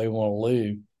players if they want to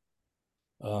leave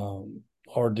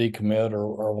or decommit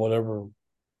or whatever.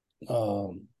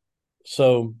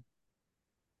 So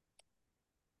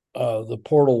the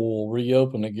portal will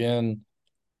reopen again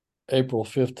April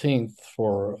 15th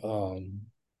for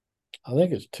I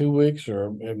think it's 2 weeks,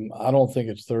 or I don't think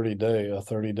it's a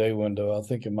 30-day window. I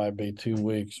think it might be 2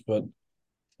 weeks, but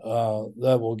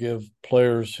that will give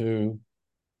players who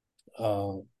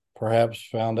perhaps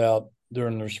found out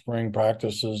during their spring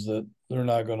practices that they're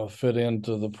not going to fit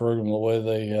into the program the way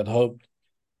they had hoped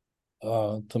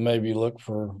to maybe look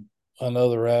for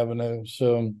another avenue.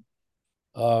 So,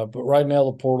 but right now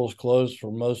the portal's closed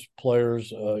for most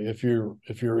players. If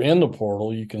you're in the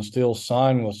portal, you can still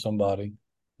sign with somebody,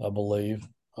 I believe,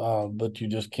 but you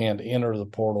just can't enter the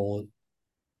portal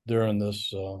during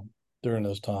this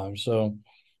time. So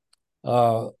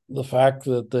the fact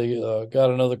that they got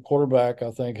another quarterback,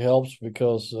 I think, helps,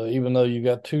 because even though you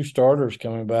got 2 starters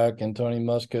coming back in Tony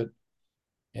Muskett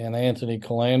and Anthony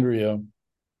Calandria,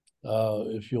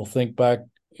 if you'll think back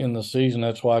in the season,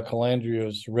 that's why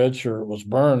Calandria's red shirt was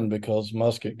burned, because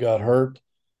Muskett got hurt.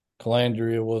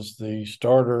 Calandria was the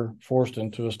starter, forced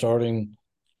into a starting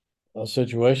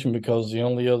situation because the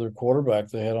only other quarterback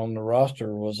they had on the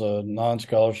roster was a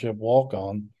non-scholarship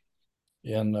walk-on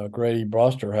in Grady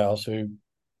Brosterhouse,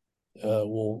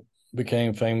 who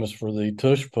became famous for the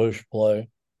tush-push play,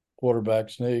 quarterback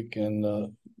sneak,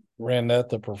 and ran that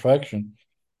to perfection.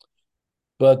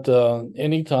 But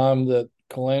anytime that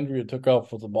Calandria took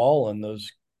off with the ball in those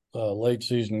late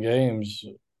season games,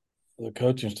 the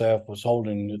coaching staff was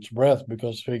holding its breath,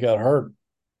 because if he got hurt,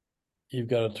 you've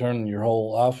got to turn your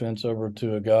whole offense over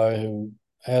to a guy who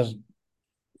has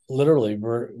literally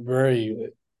very, very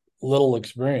little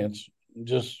experience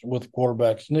just with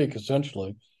quarterback sneak,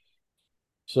 essentially.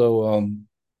 So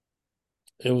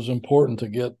it was important to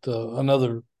get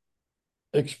another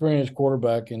experienced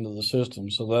quarterback into the system,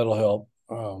 so that'll help.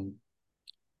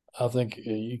 I think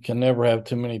you can never have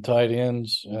too many tight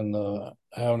ends, and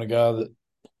having a guy that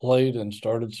played and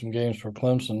started some games for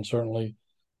Clemson certainly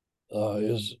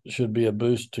should be a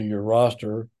boost to your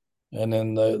roster. And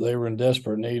then they were in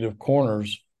desperate need of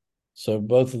corners, so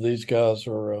both of these guys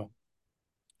are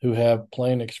who have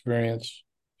playing experience,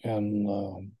 and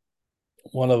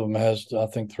one of them has, I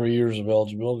think, 3 years of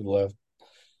eligibility left.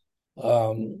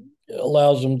 It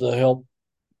allows them to help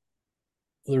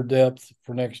their depth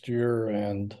for next year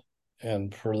and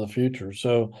and for the future.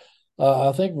 So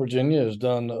I think Virginia has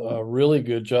done a really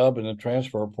good job in the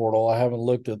transfer portal. I haven't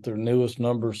looked at their newest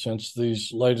numbers since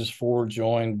these latest four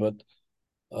joined, but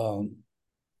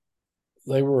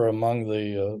they were among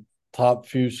the top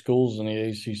few schools in the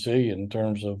ACC in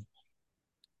terms of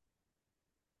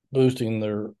boosting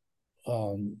their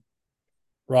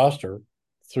roster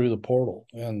through the portal,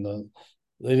 and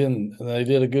they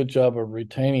did a good job of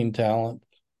retaining talent,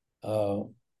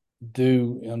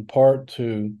 due in part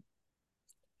to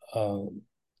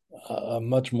a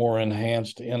much more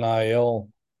enhanced NIL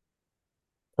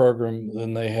program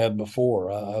than they had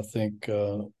before. I think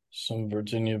some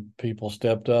Virginia people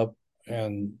stepped up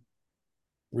and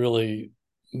really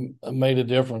made a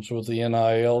difference with the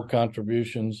NIL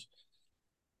contributions,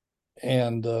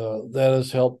 and that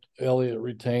has helped Elliott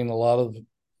retain a lot of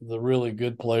the really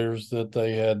good players that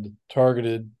they had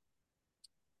targeted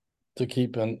to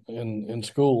keep in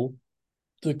school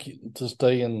to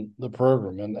stay in the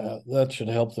program, and that should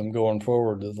help them going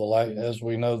forward. As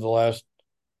we know, the last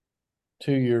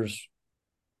 2 years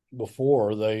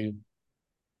before, they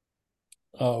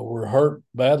were hurt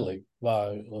badly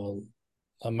by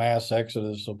a mass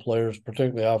exodus of players,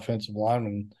 particularly offensive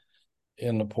linemen,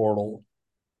 in the portal.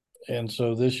 And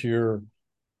so this year,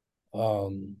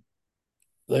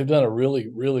 they've done a really,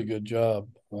 really good job,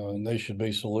 and they should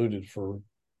be saluted for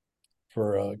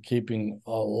keeping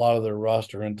a lot of their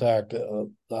roster intact.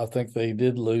 I think they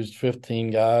did lose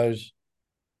 15 guys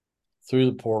through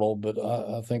the portal, but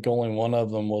I think only one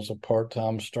of them was a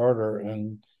part-time starter,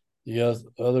 and the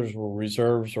others were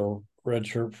reserves or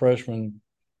redshirt freshmen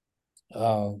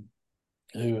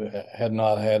who had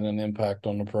not had an impact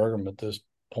on the program at this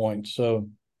point. So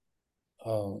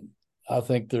I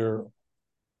think they're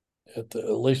at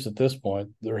least at this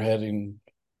point, they're heading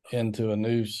into a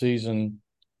new season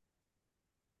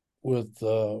with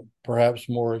perhaps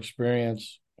more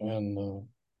experience and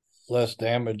less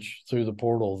damage through the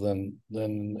portal than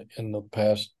in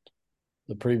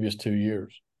the previous 2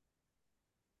 years.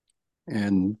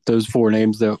 And those four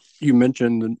names that you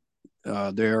mentioned,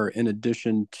 they're in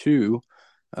addition to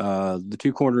the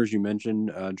two corners you mentioned,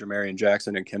 Jermarian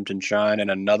Jackson and Kempton Shine,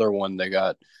 and another one they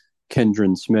got,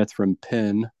 Kendron Smith from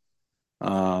Penn.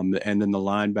 And then the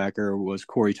linebacker was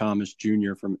Corey Thomas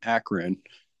Jr. from Akron.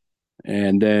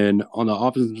 And then on the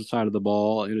offensive side of the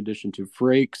ball, in addition to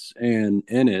Frakes and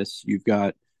Ennis, you've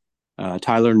got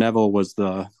Tyler Neville was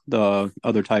the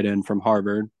other tight end from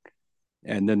Harvard.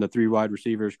 And then the three wide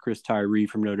receivers, Chris Tyree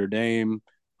from Notre Dame,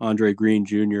 Andre Green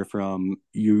Jr. from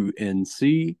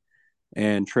UNC,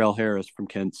 and Trail Harris from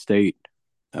Kent State.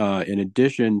 In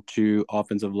addition to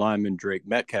offensive lineman Drake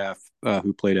Metcalf,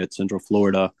 who played at Central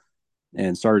Florida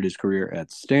and started his career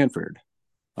at Stanford.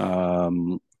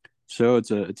 So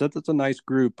it's a nice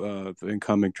group of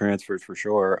incoming transfers for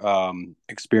sure.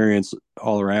 Experience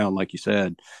all around, like you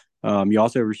said. You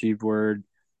also received word,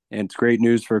 and it's great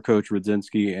news for Coach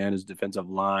Rudzinski and his defensive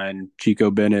line.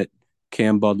 Chico Bennett,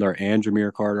 Cam Butler, and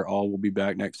Jameer Carter all will be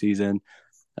back next season.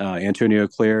 Antonio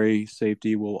Clary,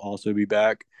 safety, will also be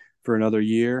back for another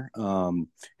year.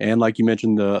 And like you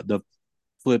mentioned, the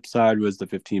flip side was the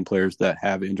 15 players that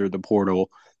have entered the portal.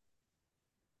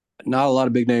 Not a lot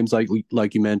of big names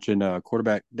like you mentioned.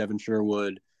 Quarterback Devin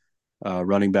Sherwood,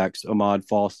 running backs Ahmad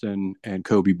Falston and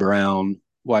Kobe Brown,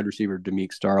 wide receiver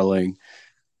Demick Starling,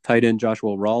 tight end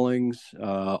Joshua Rawlings,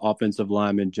 offensive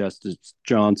lineman Justice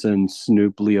Johnson,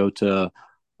 Snoop Leota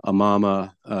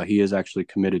Amama. He is actually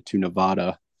committed to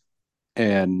Nevada,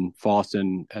 and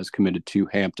Falston has committed to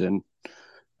Hampton.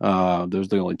 Those are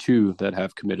the only two that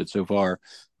have committed so far.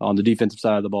 On the defensive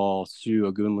side of the ball, Sue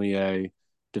Ogunleye,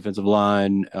 defensive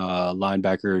line,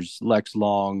 linebackers Lex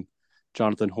Long,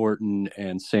 Jonathan Horton,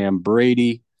 and Sam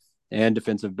Brady, and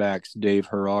defensive backs Dave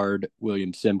Herard,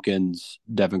 William Simpkins,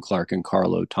 Devin Clark, and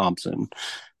Carlo Thompson.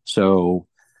 So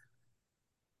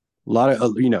a lot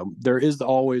of, there is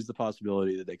always the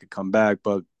possibility that they could come back,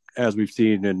 but as we've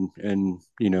seen in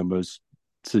most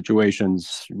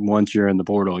situations, once you're in the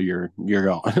portal, you're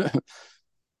gone.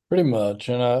 Pretty much.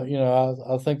 And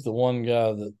I think the one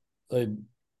guy that they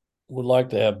would like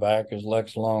to have back is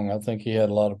Lex Long. I think he had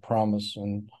a lot of promise,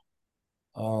 and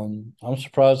I'm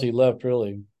surprised he left,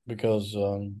 really, because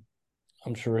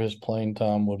I'm sure his playing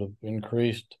time would have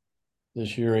increased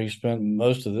this year. He spent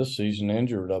most of this season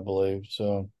injured, I believe.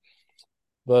 So,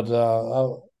 but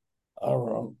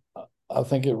I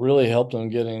think it really helped them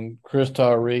getting Chris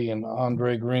Tyree and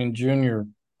Andre Green Jr.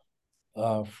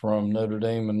 From Notre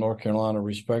Dame and North Carolina,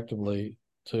 respectively,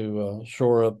 to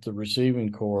shore up the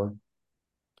receiving core.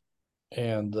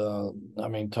 And,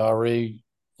 Tyree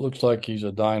looks like he's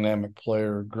a dynamic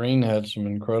player. Green had some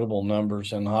incredible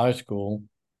numbers in high school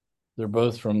They're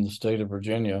both from the state of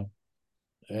Virginia.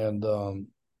 And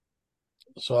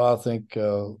so I think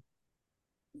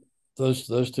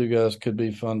those two guys could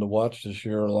be fun to watch this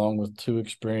year, along with two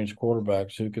experienced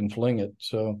quarterbacks who can fling it.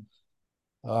 So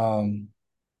I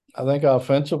think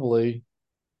offensively,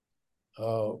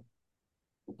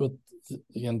 with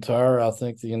the entire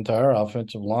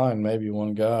offensive line, maybe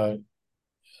one guy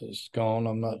is gone.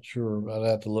 I'm not sure. I'd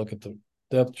have to look at the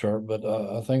depth chart, but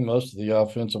I think most of the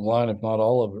offensive line, if not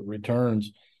all of it,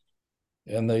 returns.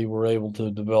 And they were able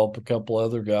to develop a couple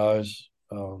other guys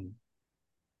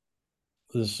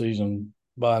this season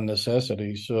by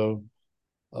necessity. So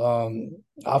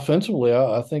offensively,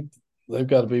 I think they've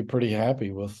got to be pretty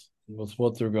happy with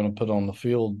what they're going to put on the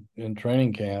field in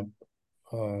training camp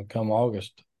come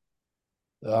August.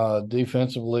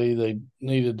 Defensively, they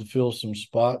needed to fill some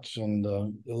spots, and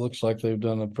it looks like they've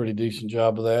done a pretty decent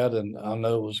job of that. And I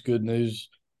know it was good news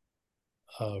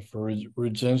for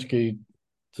Rudzinski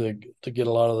to get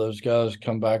a lot of those guys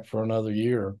come back for another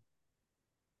year.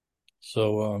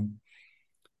 So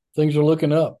things are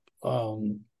looking up,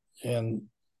 and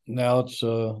now it's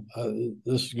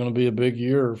this is going to be a big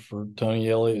year for Tony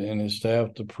Elliott and his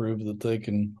staff to prove that they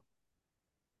can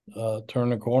turn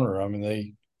the corner. I mean,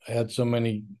 they had so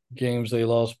many games they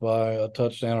lost by a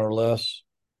touchdown or less,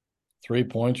 3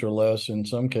 points or less in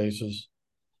some cases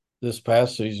this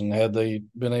past season. Had they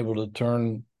been able to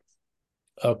turn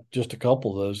up just a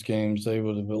couple of those games, they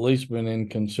would have at least been in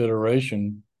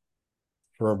consideration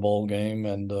for a bowl game,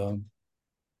 and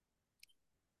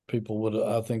people would have,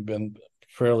 I think, been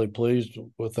fairly pleased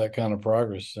with that kind of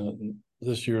progress. And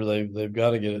this year they've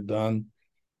got to get it done,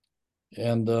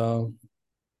 and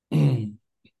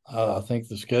I think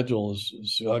the schedule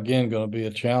is again going to be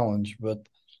a challenge, but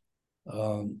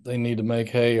they need to make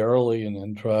hay early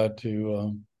and try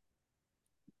to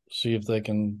see if they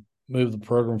can move the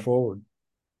program forward.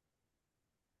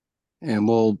 And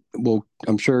we'll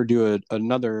I'm sure do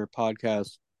another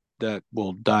podcast that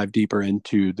will dive deeper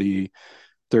into the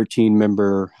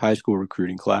 13-member high school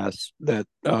recruiting class that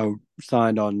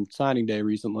signed on signing day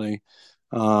recently,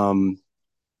 and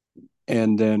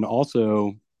then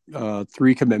also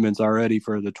 3 commitments already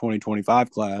for the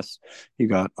 2025 class. You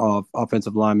got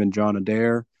offensive lineman John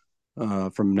Adair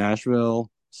from Nashville,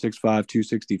 6'5",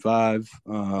 265,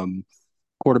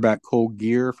 quarterback Cole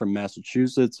Gear from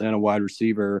Massachusetts, and a wide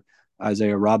receiver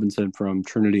Isaiah Robinson from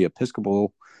Trinity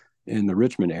Episcopal in the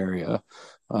Richmond area.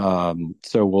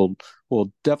 So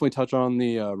we'll definitely touch on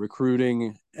the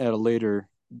recruiting at a later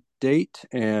date.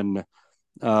 And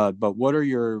but what are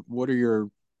your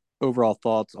overall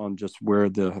thoughts on just where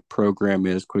the program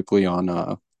is quickly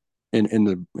on in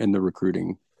the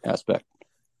recruiting aspect?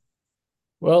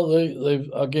 Well, they've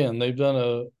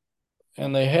done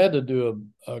and they had to do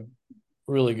a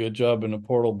really good job in the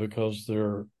portal because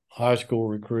their high school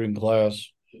recruiting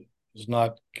class is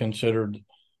not considered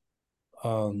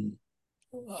a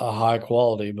high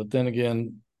quality. But then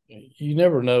again, you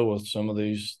never know with some of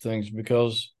these things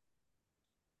because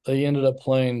they ended up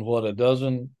playing a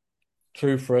dozen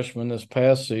true freshmen this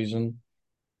past season,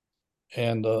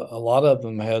 and a lot of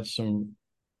them had some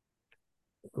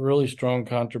really strong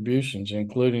contributions,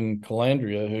 including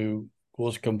Calandria, who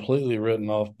was completely written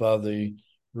off by the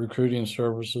recruiting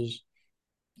services.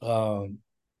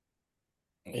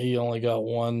 He only got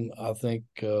one, I think,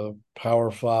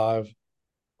 Power 5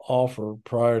 offer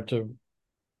prior to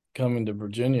coming to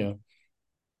Virginia.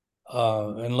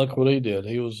 And look what he did.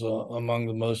 He was among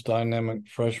the most dynamic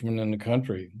freshmen in the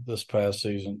country this past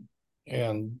season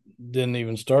and didn't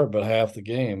even start but half the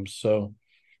games. So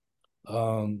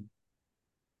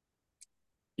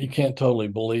you can't totally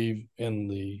believe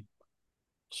in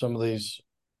some of these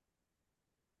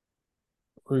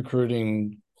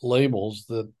recruiting labels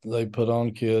that they put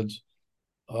on kids.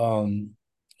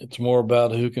 It's more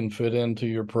about who can fit into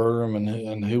your program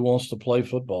and who wants to play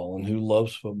football and who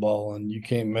loves football. And you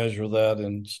can't measure that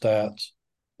in stats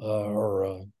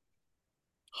or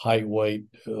height, weight,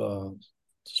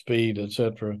 speed,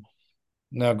 etc.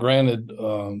 Now, granted,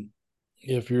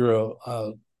 if you're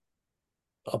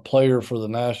a player for the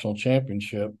national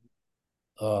championship,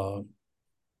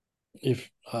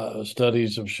 if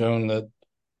studies have shown that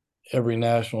every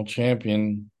national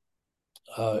champion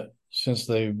since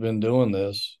they've been doing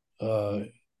this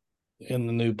in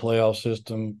the new playoff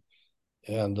system,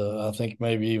 and I think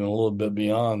maybe even a little bit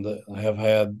beyond that, have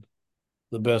had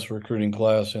the best recruiting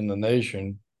class in the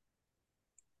nation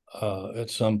at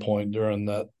some point during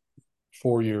that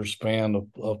 4-year span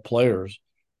of players.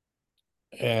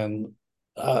 And,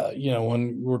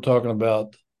 when we're talking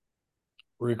about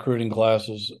recruiting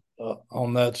classes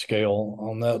on that scale,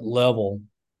 on that level,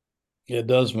 it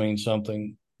does mean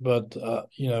something but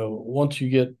once you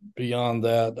get beyond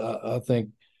that, I think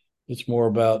it's more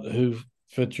about who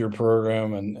fits your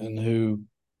program and who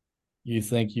you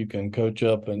think you can coach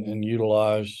up and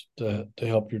utilize to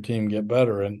help your team get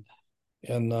better. And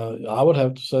I would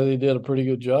have to say they did a pretty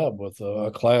good job with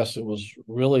a class that was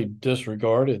really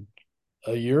disregarded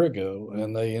a year ago,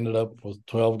 and they ended up with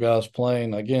 12 guys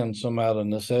playing, again, some out of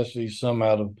necessity, some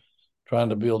out of trying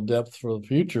to build depth for the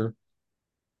future.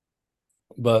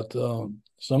 But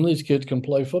some of these kids can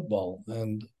play football.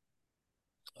 And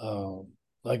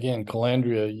again,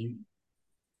 Calandria, you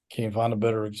can't find a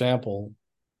better example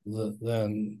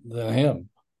than him.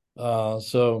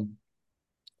 So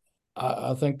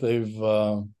I think they've,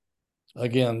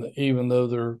 again, even though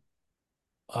their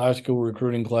high school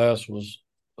recruiting class was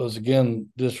again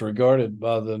disregarded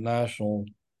by the national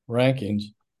rankings,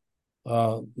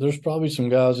 there's probably some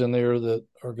guys in there that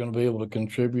are going to be able to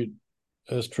contribute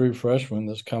as true freshmen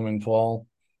this coming fall.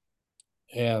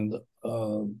 And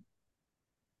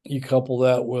you couple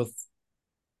that with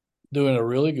doing a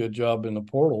really good job in the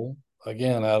portal,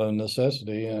 again, out of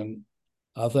necessity. And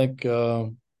I think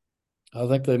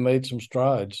they made some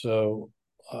strides. So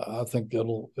I think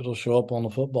it'll show up on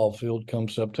the football field come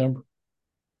September.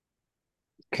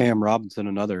 Cam Robinson,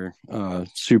 another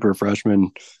super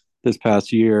freshman this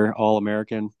past year,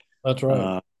 All-American. That's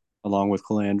right. Along with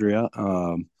Calandria.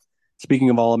 Speaking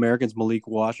of All-Americans, Malik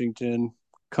Washington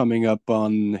coming up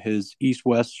on his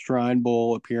East-West Shrine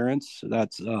Bowl appearance.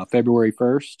 That's February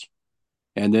 1st.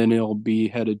 And then he'll be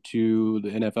headed to the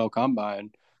NFL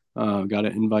Combine. Got an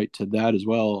invite to that as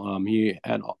well. He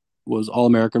was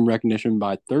All-American recognition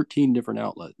by 13 different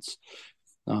outlets.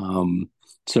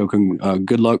 So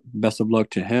good luck, best of luck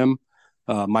to him.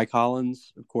 Mike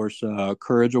Hollins, of course,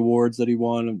 Courage Awards that he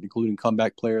won, including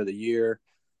Comeback Player of the Year.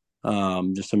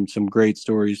 Just some great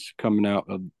stories coming out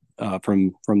of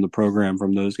from the program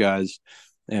from those guys.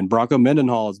 And Bronco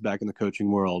Mendenhall is back in the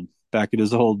coaching world, back at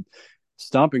his old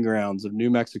stomping grounds of New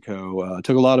Mexico.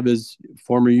 Took a lot of his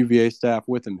former UVA staff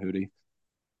with him, Hootie.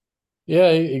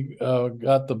 Yeah, he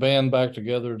got the band back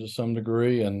together to some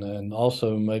degree, and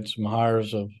also made some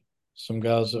hires of some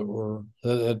guys that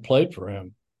had played for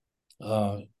him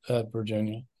at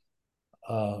Virginia.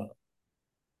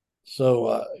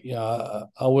 So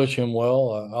I wish him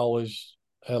well. I always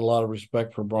had a lot of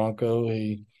respect for Bronco.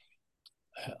 I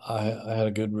had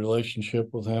a good relationship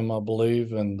with him, I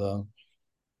believe, and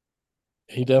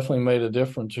he definitely made a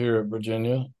difference here at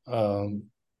Virginia.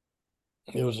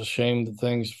 It was a shame that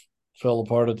things fell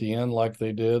apart at the end like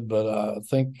they did, but I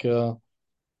think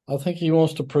he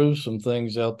wants to prove some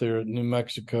things out there at New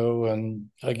Mexico. And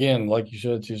again, like you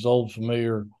said, it's his old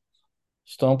familiar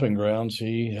stomping grounds.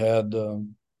 He had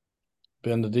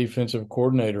been the defensive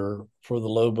coordinator for the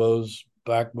Lobos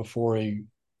back before he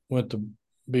went to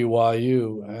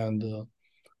BYU, and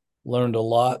learned a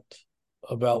lot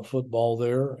about football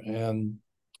there, and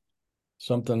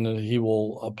something that he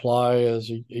will apply as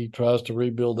he tries to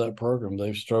rebuild that program.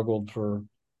 They've struggled for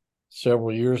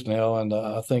several years now, and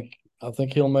I think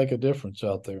he'll make a difference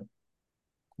out there.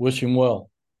 Wish him well.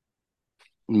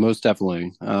 Most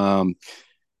definitely.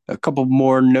 A couple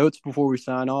more notes before we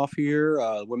sign off here.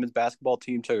 The women's basketball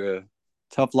team took a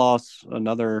tough loss,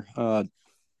 another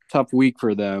tough week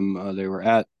for them. They were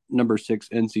at number 6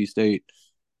 NC State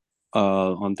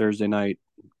on Thursday night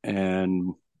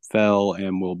and fell,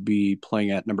 and will be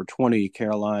playing at number 20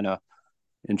 Carolina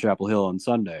in Chapel Hill on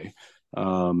Sunday.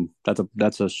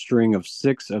 That's a string of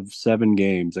 6 of 7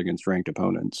 games against ranked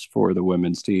opponents for the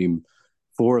women's team,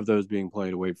 4 of those being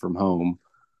played away from home.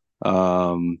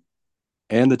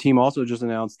 And the team also just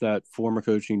announced that former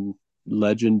coaching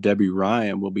legend Debbie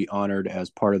Ryan will be honored as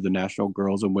part of the National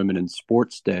Girls and Women in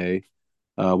Sports Day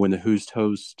when the Hoos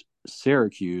host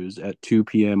Syracuse at 2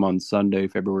 p.m. on Sunday,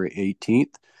 February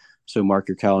 18th. So mark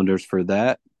your calendars for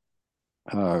that.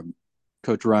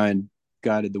 Coach Ryan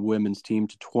guided the women's team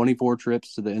to 24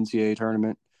 trips to the NCAA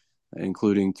tournament,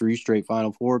 including 3 straight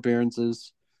Final Four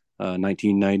appearances,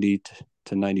 1990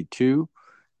 to 92.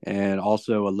 And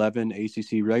also 11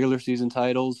 ACC regular season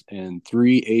titles and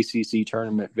 3 ACC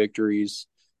tournament victories.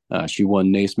 She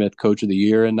won Naismith Coach of the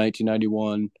Year in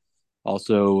 1991.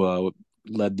 Also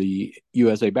led the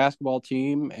USA basketball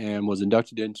team and was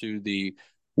inducted into the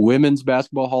Women's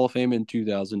Basketball Hall of Fame in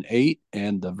 2008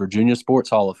 and the Virginia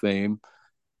Sports Hall of Fame,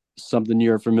 something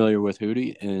you're familiar with,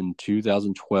 Hootie, in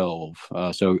 2012.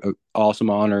 So awesome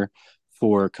honor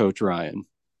for Coach Ryan.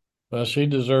 Well, she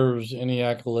deserves any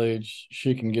accolades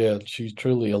she can get. She's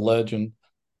truly a legend,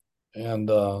 and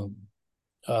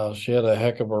she had a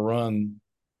heck of a run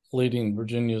leading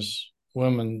Virginia's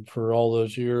women for all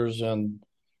those years. And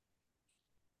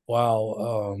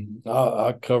wow.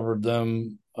 I covered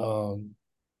them on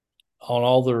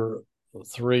all their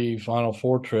 3 Final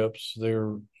Four trips.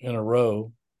 They're in a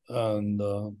row,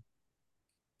 and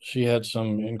she had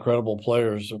some incredible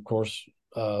players. Of course,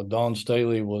 Dawn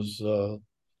Staley was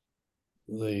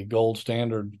the gold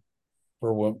standard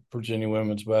for Virginia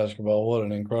women's basketball. What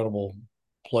an incredible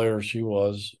player she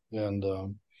was, and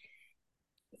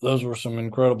those were some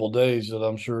incredible days that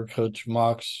I'm sure Coach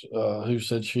Mox, who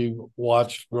said she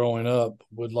watched growing up,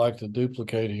 would like to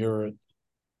duplicate here at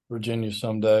Virginia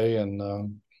someday. And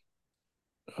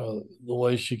the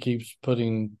way she keeps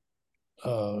putting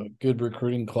good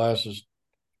recruiting classes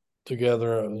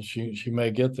together, she may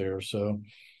get there. So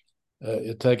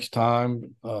it takes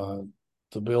time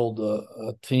to build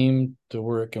a team to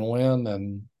where it can win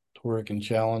and to where it can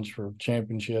challenge for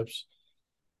championships.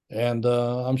 And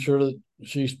I'm sure that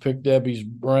she's picked Debbie's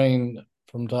brain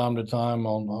from time to time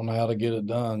on how to get it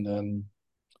done.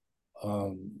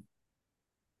 And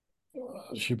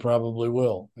she probably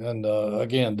will. And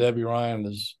again, Debbie Ryan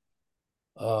is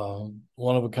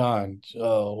one of a kind.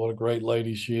 What a great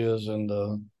lady she is. And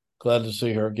glad to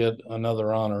see her get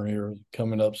another honor here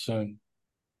coming up soon.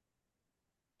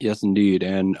 Yes, indeed.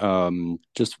 And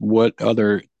just what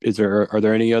other are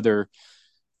there any other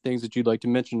things that you'd like to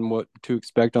mention, what to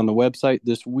expect on the website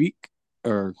this week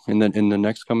or in the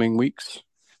next coming weeks?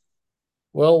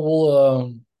 Well,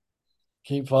 we'll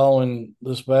keep following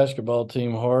this basketball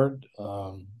team hard,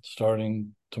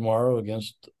 starting tomorrow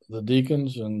against the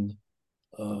Deacons and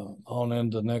on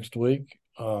into next week.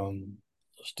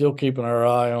 Still keeping our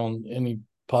eye on any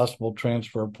possible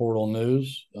transfer portal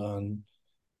news.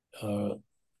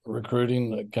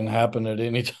 Recruiting that can happen at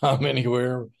any time,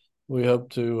 anywhere. We hope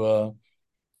to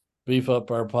beef up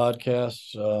our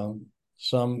podcasts,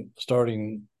 some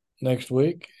starting next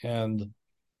week, and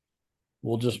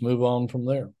we'll just move on from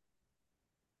there.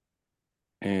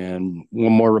 And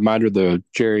one more reminder, the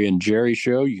Jerry and Jerry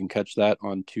show, you can catch that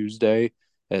on Tuesday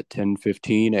at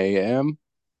 10:15 a.m.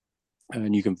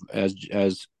 And you can, as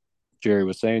Jerry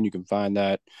was saying, you can find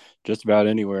that just about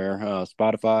anywhere.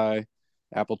 Spotify,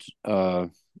 Apple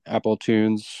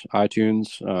Tunes,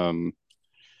 iTunes,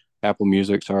 Apple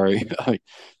Music. Sorry,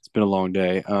 it's been a long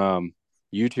day.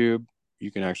 YouTube,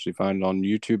 you can actually find it on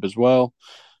YouTube as well.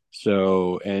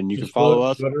 So, and you can follow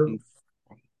us.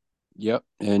 Yep,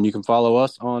 and you can follow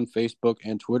us on Facebook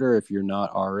and Twitter if you're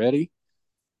not already.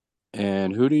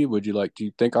 And Hootie, would you like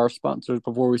to thank our sponsors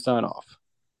before we sign off?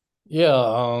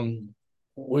 Yeah,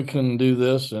 we can do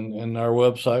this in our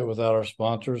website without our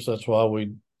sponsors. That's why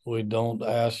we don't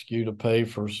ask you to pay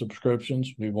for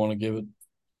subscriptions. We want to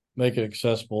make it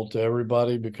accessible to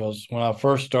everybody, because when I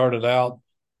first started out,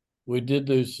 we did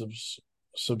do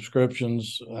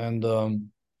subscriptions, and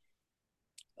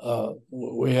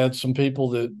we had some people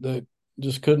that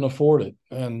just couldn't afford it,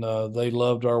 and they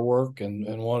loved our work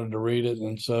and wanted to read it.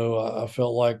 And so I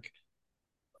felt like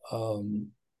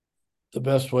the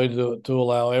best way to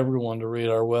allow everyone to read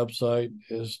our website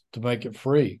is to make it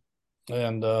free.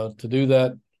 And to do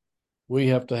that, we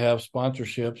have to have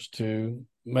sponsorships to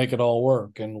make it all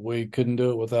work. And we couldn't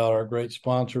do it without our great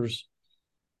sponsors.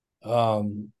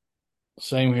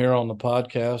 Same here on the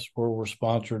podcast, where we're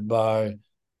sponsored by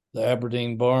the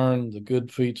Aberdeen Barn, the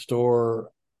Good Feet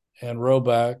Store, and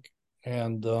Roback.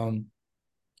 And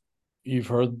you've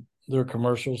heard their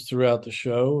commercials throughout the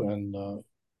show, and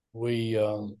we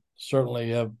certainly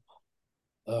have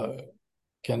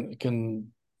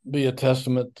can be a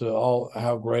testament to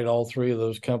how great all 3 of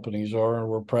those companies are, and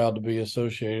we're proud to be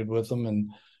associated with them. And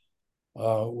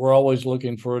we're always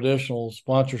looking for additional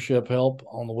sponsorship help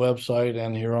on the website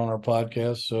and here on our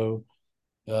podcast. So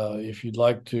if you'd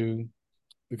like to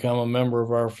become a member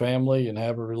of our family and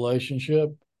have a relationship,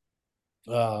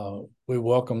 we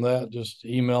welcome that. Just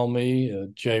email me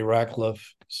at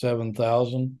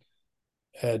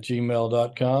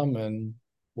jratcliffe7000@gmail.com, and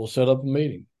we'll set up a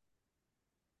meeting.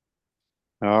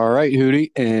 All right, Hootie.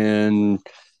 And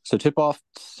so tip off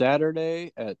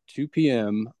Saturday at 2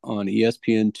 p.m. on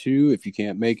ESPN2 if you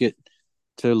can't make it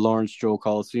to Lawrence Joel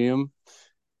Coliseum,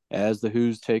 as the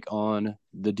Who's take on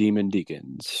the Demon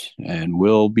Deacons. And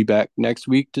we'll be back next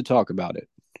week to talk about it.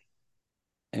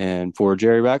 And for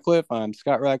Jerry Ratcliffe, I'm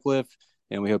Scott Ratcliffe,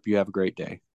 and we hope you have a great day.